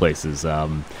of cool places.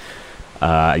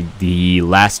 The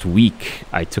last week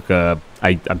I took I'm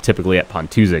typically at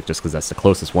Pontuzic just because that's the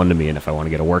closest one to me, and if I want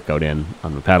to get a workout in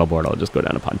on the paddleboard, I'll just go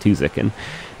down to Pontuzic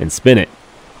and spin it.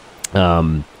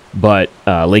 But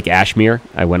Lake Ashmere,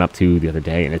 I went up to the other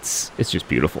day, and it's just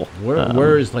beautiful.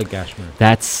 Where is Lake Ashmere?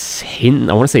 That's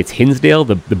I want to say it's Hinsdale.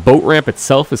 The boat ramp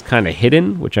itself is kind of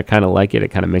hidden, which I kind of like it. It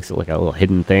kind of makes it like a little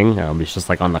hidden thing. It's just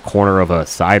like on the corner of a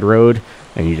side road,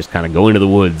 and you just kind of go into the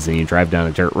woods and you drive down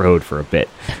a dirt road for a bit,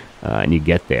 and you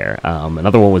get there.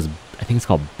 Another one was, I think it's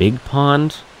called Big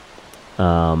Pond,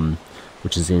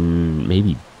 which is in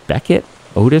maybe Beckett,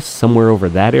 Otis, somewhere over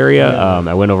that area.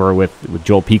 I went over with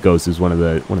Joel Picos, who's one of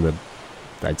the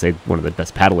I'd say one of the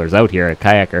best paddlers out here, a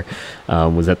kayaker.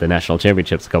 Was at the national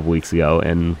championships a couple weeks ago,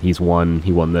 and he won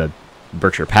the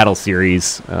Berkshire Paddle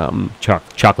Series.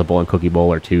 Chocolate Bowl and Cookie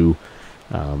Bowl are two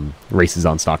races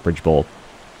on Stockbridge Bowl.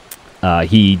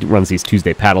 He runs these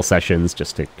Tuesday paddle sessions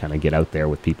just to kind of get out there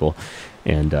with people,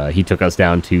 and he took us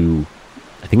down to,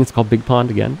 I think it's called Big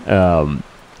Pond again,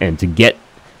 and to get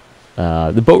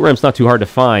the boat ramp's not too hard to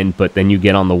find, but then you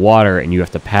get on the water and you have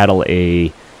to paddle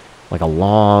a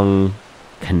long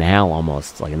canal,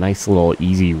 almost like a nice little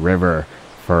easy river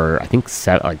for, I think,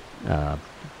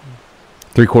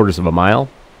 3/4 of a mile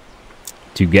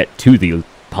to get to the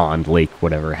pond, lake,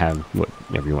 whatever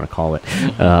you want to call it.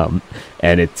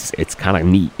 And it's kind of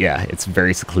neat. Yeah, it's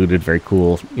very secluded, very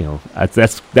cool.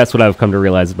 That's what I've come to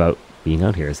realize about being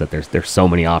out here, is that there's so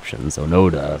many options.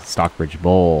 Onoda, Stockbridge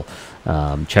Bowl,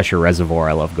 Cheshire Reservoir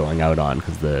I love going out on,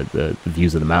 because the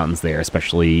views of the mountains there,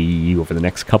 especially over the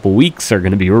next couple weeks, are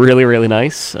going to be really, really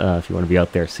nice if you want to be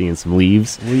out there seeing some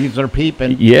leaves. Leaves are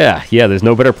peeping. Yeah, there's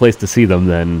no better place to see them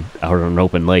than out on an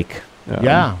open lake.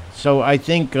 So I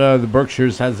think the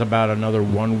Berkshires has about another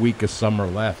 1 week of summer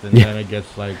left, and then it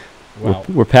gets like, wow.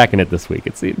 We're packing it this week,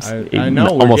 it seems. I know.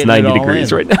 Almost 90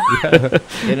 degrees right now.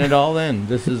 Getting it all in.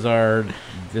 This is our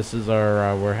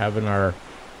we're having our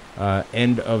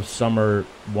end of summer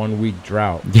 1 week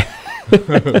drought.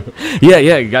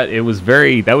 It was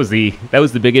that was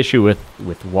the big issue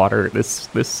with water this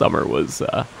summer, was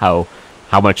how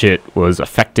much it was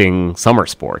affecting summer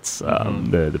sports.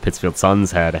 The Pittsfield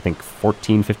Suns had, I think,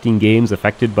 15 games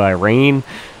affected by rain,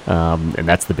 and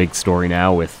that's the big story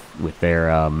now with their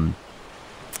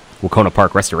Wacona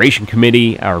Park Restoration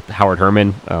Committee. Our Howard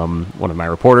Herman, one of my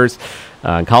reporters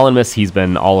and columnists, he's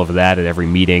been all over that at every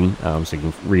meeting, so you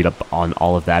can read up on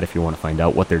all of that if you want to find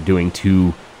out what they're doing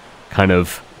to kind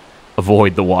of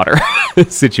avoid the water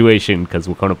situation, because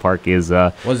Wacona Park is...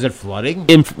 was it flooding?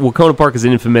 Wacona Park is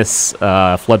an infamous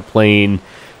floodplain.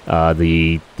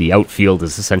 The outfield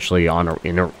is essentially on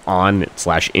in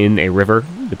a river,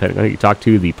 depending on who you talk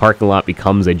to. The parking lot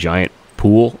becomes a giant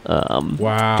pool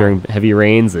during heavy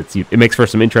rains. It makes for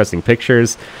some interesting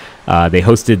pictures. They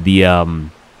hosted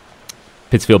the...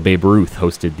 Pittsfield Babe Ruth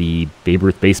hosted the Babe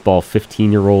Ruth Baseball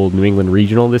 15-year-old New England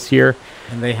Regional this year.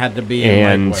 And they had to be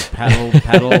in paddle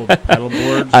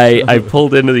boards? I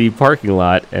pulled into the parking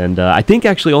lot, and I think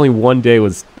actually only one day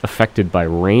was affected by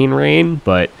rain,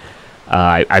 but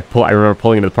I remember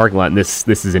pulling into the parking lot, and this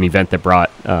is an event that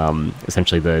brought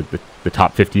essentially the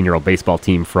top 15-year-old baseball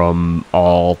team from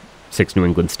all 6 New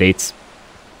England states.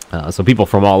 So people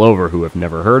from all over who have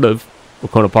never heard of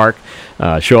Wacona Park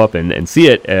show up and see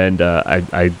it, and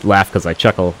I laugh because I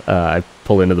chuckle. I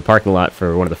pull into the parking lot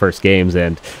for one of the first games,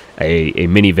 and a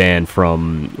minivan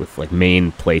with like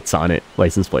Maine plates on it,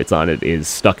 license plates on it, is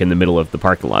stuck in the middle of the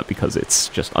parking lot because it's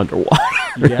just underwater.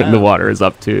 And the water is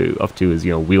up to his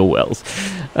wheel wells.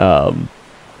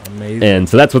 Amazing. And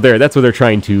so that's what they're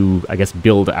trying to, I guess,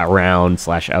 build around /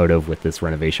 out of with this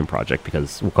renovation project,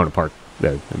 because Wacona Park,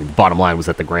 the bottom line was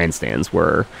that the grandstands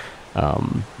were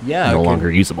no longer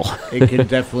usable. it could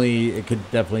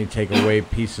definitely take away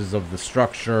pieces of the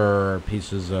structure, or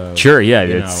pieces of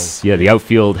the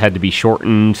outfield had to be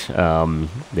shortened.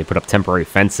 They put up temporary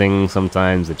fencing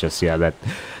sometimes. It just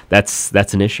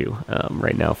that's an issue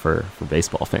right now for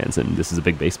baseball fans, and this is a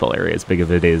big baseball area. As big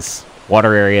as it is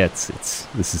water area,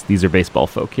 these are baseball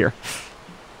folk here.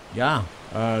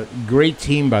 Great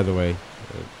team, by the way,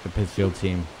 the Pittsfield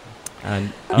team.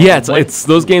 And it's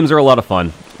those games are a lot of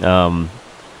fun.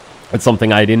 It's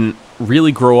something I didn't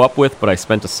really grow up with, but I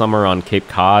spent a summer on Cape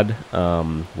Cod,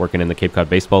 working in the Cape Cod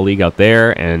Baseball League out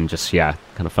there, and just kind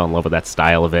of fell in love with that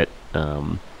style of it.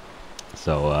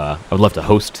 So I would love to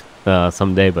host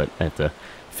someday, but I have to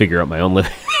figure out my own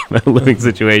living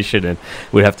situation, and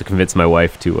would have to convince my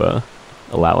wife to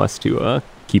allow us to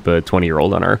keep a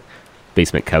 20-year-old on our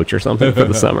basement couch or something for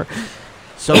the summer.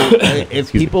 So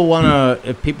if people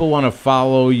wanna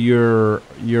follow your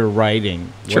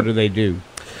writing, what do they do?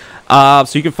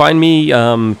 So you can find me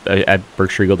at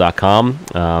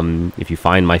BerkshireEagle.com. If you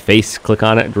find my face, click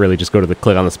on it. Really, just go to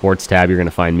click on the sports tab. You're going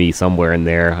to find me somewhere in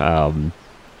there.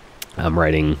 I'm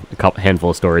writing a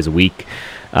handful of stories a week.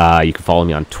 You can follow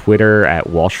me on Twitter at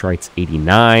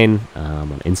WalshWrites89, on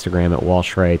Instagram at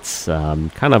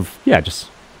WalshWrites, just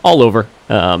all over.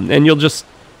 And you'll just,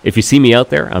 if you see me out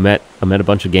there, I'm at a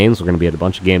bunch of games. We're going to be at a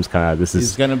bunch of games.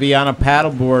 He's going to be on a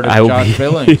paddleboard at Josh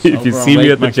Billings. If you see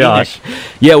me at the Josh.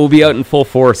 Yeah, we'll be out in full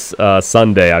force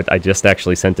Sunday. I just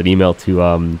actually sent an email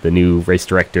to the new race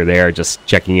director there, just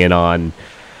checking in on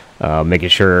making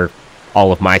sure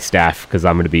all of my staff, because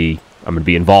I'm going to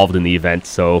be involved in the event.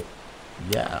 So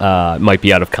might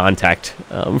be out of contact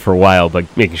for a while, but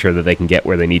making sure that they can get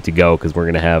where they need to go, because we're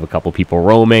going to have a couple people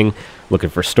roaming, looking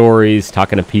for stories,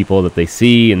 talking to people that they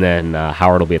see, and then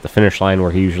Howard will be at the finish line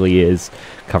where he usually is,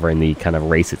 covering the kind of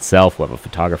race itself. We'll have a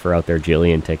photographer out there,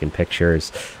 Jillian, taking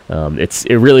pictures.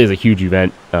 It really is a huge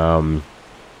event.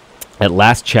 At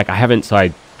last check, I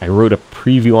wrote a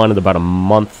preview on it about a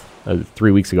month,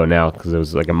 3 weeks ago now, because it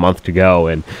was like a month to go,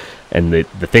 and the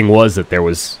thing was that there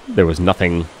was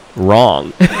nothing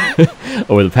wrong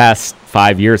over the past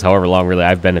 5 years, however long really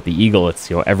I've been at the Eagle. It's,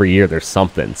 every year there's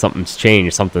something's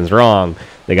changed, something's wrong.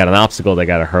 They got an obstacle, they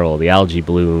got a hurdle, the algae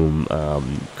bloom,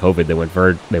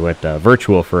 COVID, they went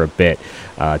virtual for a bit,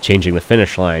 changing the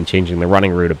finish line, changing the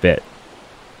running route a bit,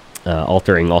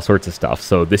 altering all sorts of stuff.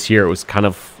 So this year it was kind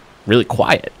of really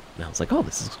quiet, and I was like, oh,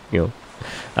 this is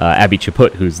Abby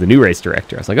Chaput, who's the new race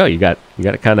director. I was like, oh, you got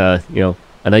a kind of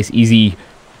a nice easy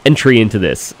entry into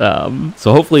this, so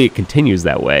hopefully it continues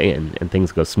that way and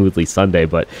things go smoothly Sunday.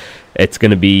 But it's going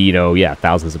to be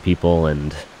thousands of people,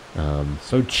 and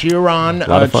so cheer on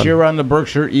the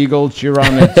Berkshire Eagle, cheer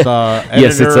on its editor.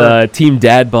 Yes, it's Team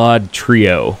Dad Bod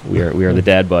Trio. We are the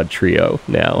Dad Bod Trio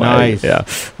now. Nice.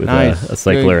 With a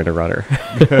cycler and a runner.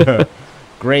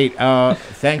 Great.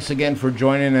 Thanks again for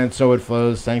joining, and So It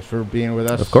Flows. Thanks for being with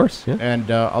us. Of course. Yeah. And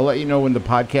I'll let you know when the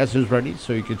podcast is ready,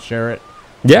 so you can share it.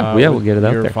 We'll get it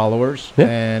out your there. Followers. Yeah.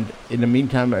 And in the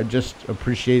meantime, I just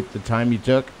appreciate the time you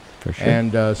took. For sure.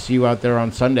 And see you out there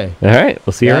on Sunday. All right.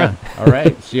 We'll see you around. All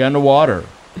right. See you on the water.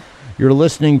 You're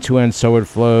listening to And So It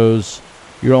Flows,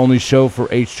 your only show for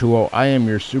H2O. I am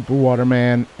your super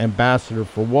waterman, ambassador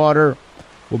for water.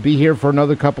 We'll be here for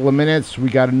another couple of minutes. We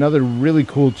got another really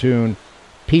cool tune.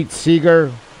 Pete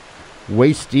Seeger,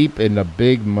 Waist Deep in the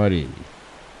Big Muddy.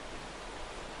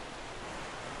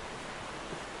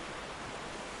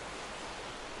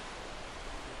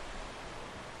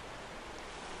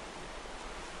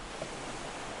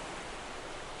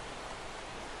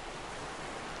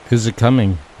 Is it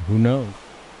coming? Who knows?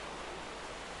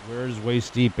 Where is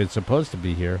Waist Deep? It's supposed to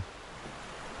be here.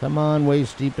 Come on,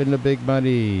 Waist Deep in the Big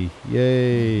Muddy.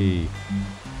 Yay.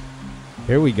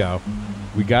 Here we go.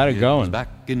 We got it going. Was back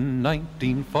in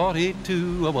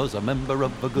 1942, I was a member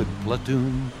of a good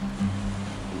platoon.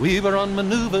 We were on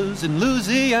maneuvers in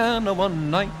Louisiana one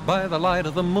night by the light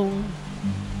of the moon.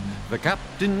 The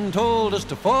captain told us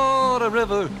to ford a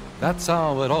river, that's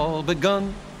how it all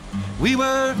begun. We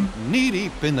were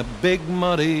knee-deep in the big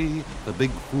muddy, the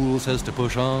big fool says to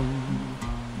push on.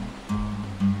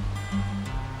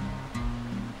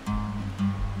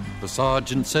 The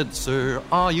sergeant said, sir,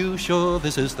 are you sure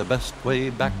this is the best way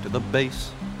back to the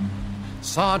base?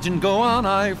 Sergeant, go on,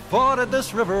 I forded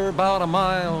this river about a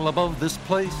mile above this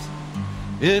place.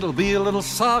 It'll be a little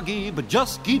soggy, but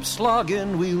just keep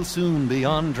slogging, we'll soon be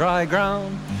on dry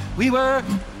ground. We were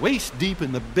waist deep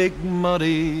in the big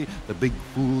muddy, the big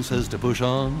fool says to push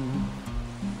on.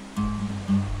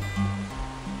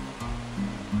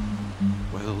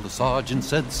 Well, the sergeant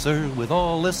said, sir, with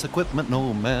all this equipment,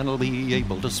 no man'll be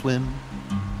able to swim.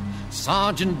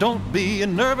 Sergeant, don't be a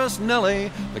nervous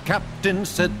Nelly, the captain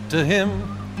said to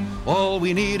him. All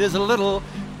we need is a little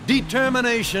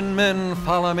determination, men,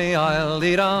 follow me, I'll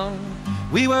lead on.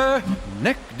 We were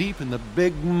neck deep in the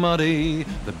big muddy,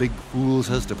 the big fool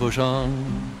says to push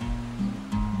on.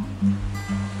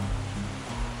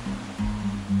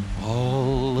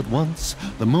 All at once,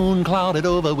 the moon clouded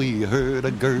over, we heard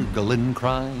a gurgling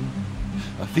cry.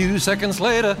 A few seconds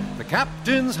later, the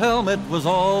captain's helmet was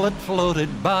all that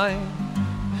floated by.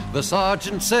 The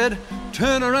sergeant said,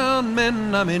 turn around,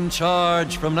 men, I'm in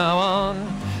charge from now on.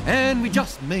 And we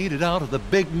just made it out of the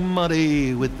big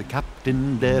muddy with the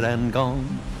captain dead and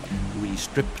gone. We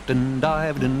stripped and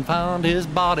dived and found his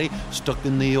body stuck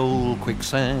in the old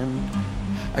quicksand.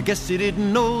 I guess he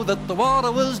didn't know that the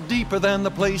water was deeper than the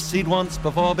place he'd once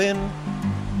before been.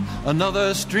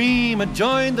 Another stream had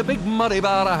joined the big muddy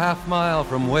about a half mile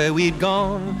from where we'd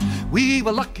gone. We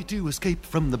were lucky to escape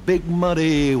from the big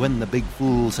muddy when the big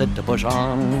fool said to push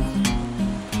on.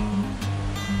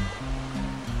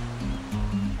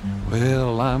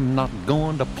 Well, I'm not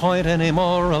going to point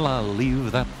anymore, I'll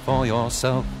leave that for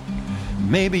yourself.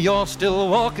 Maybe you're still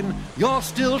walking, you're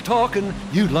still talking,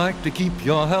 you'd like to keep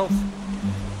your health.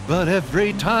 But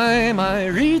every time I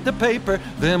read the paper,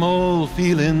 them old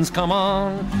feelings come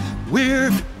on.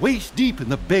 We're waist deep in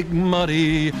the big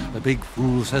muddy, the big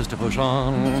fool says to push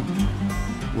on.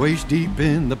 Waist deep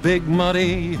in the big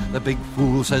muddy, the big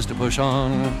fool says to push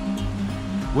on.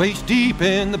 Waist deep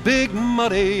in the big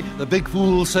muddy, the big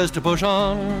fool says to push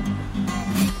on.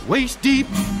 Waist deep,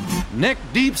 neck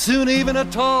deep, soon even a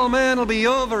tall man will be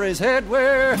over his head.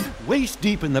 We're waist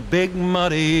deep in the big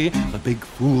muddy, the big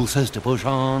fool says to push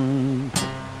on.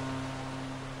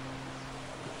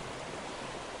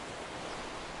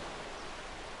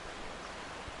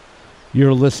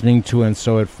 You're listening to And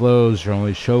So It Flows, your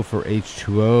only show for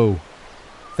H2O.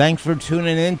 Thanks for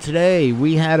tuning in today.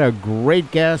 We had a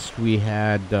great guest. We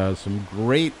had some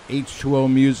great H2O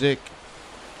music.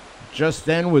 Just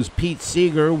then was Pete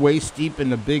Seeger, Waist Deep in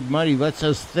the Big Muddy. Lets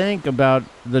us think about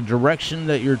the direction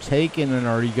that you're taking, and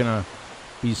are you going to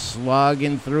be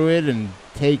slogging through it and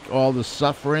take all the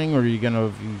suffering, or are you going to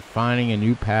be finding a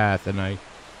new path? And I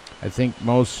think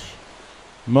most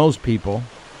people,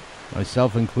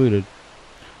 myself included,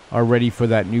 are ready for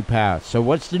that new path. So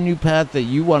what's the new path that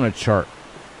you want to chart?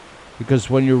 Because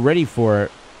when you're ready for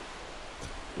it,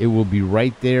 it will be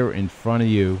right there in front of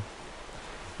you.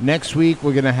 Next week,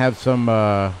 we're going to have some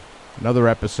another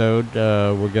episode.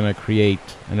 We're going to create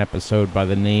an episode by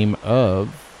the name of,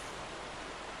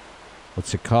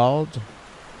 what's it called?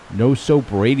 No Soap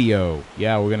Radio.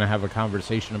 Yeah, we're going to have a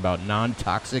conversation about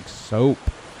non-toxic soap.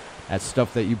 That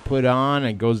stuff that you put on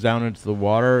and goes down into the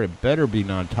water, it better be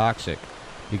non-toxic,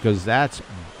 because that's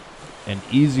an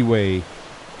easy way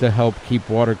to help keep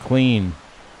water clean.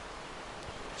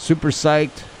 Super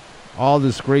psyched. All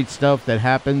this great stuff that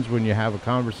happens when you have a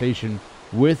conversation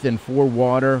with and for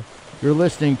water. You're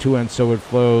listening to And So It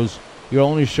Flows, your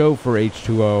only show for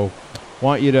H2O.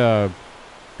 Want you to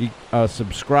be a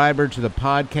subscriber to the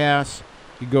podcast.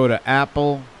 You go to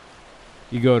Apple,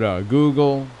 you go to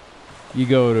Google, you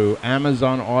go to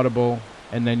Amazon Audible,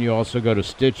 and then you also go to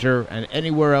Stitcher, and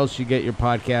anywhere else you get your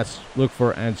podcasts, look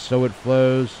for And So It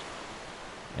Flows.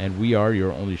 And we are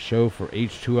your only show for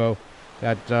H2O.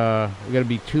 We're going to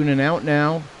be tuning out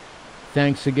now.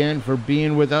 Thanks again for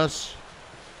being with us,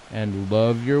 and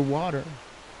love your water.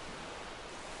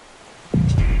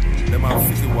 Them have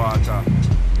fizzy water,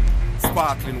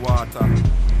 sparkling water,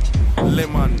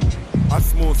 lemon,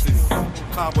 osmosis,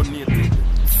 carbonated,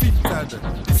 filtered,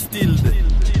 distilled.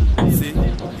 See?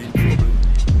 In trouble.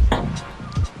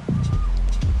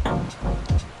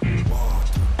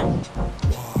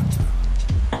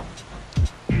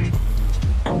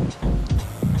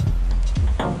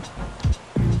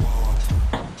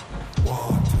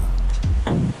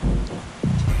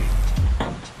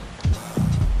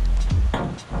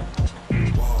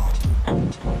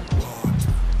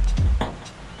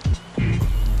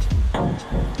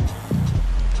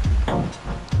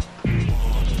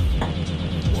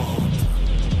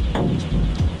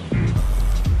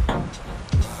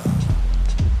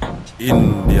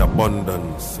 In the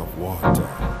abundance of water,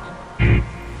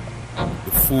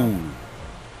 the fool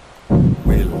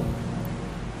will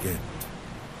get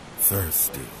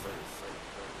thirsty.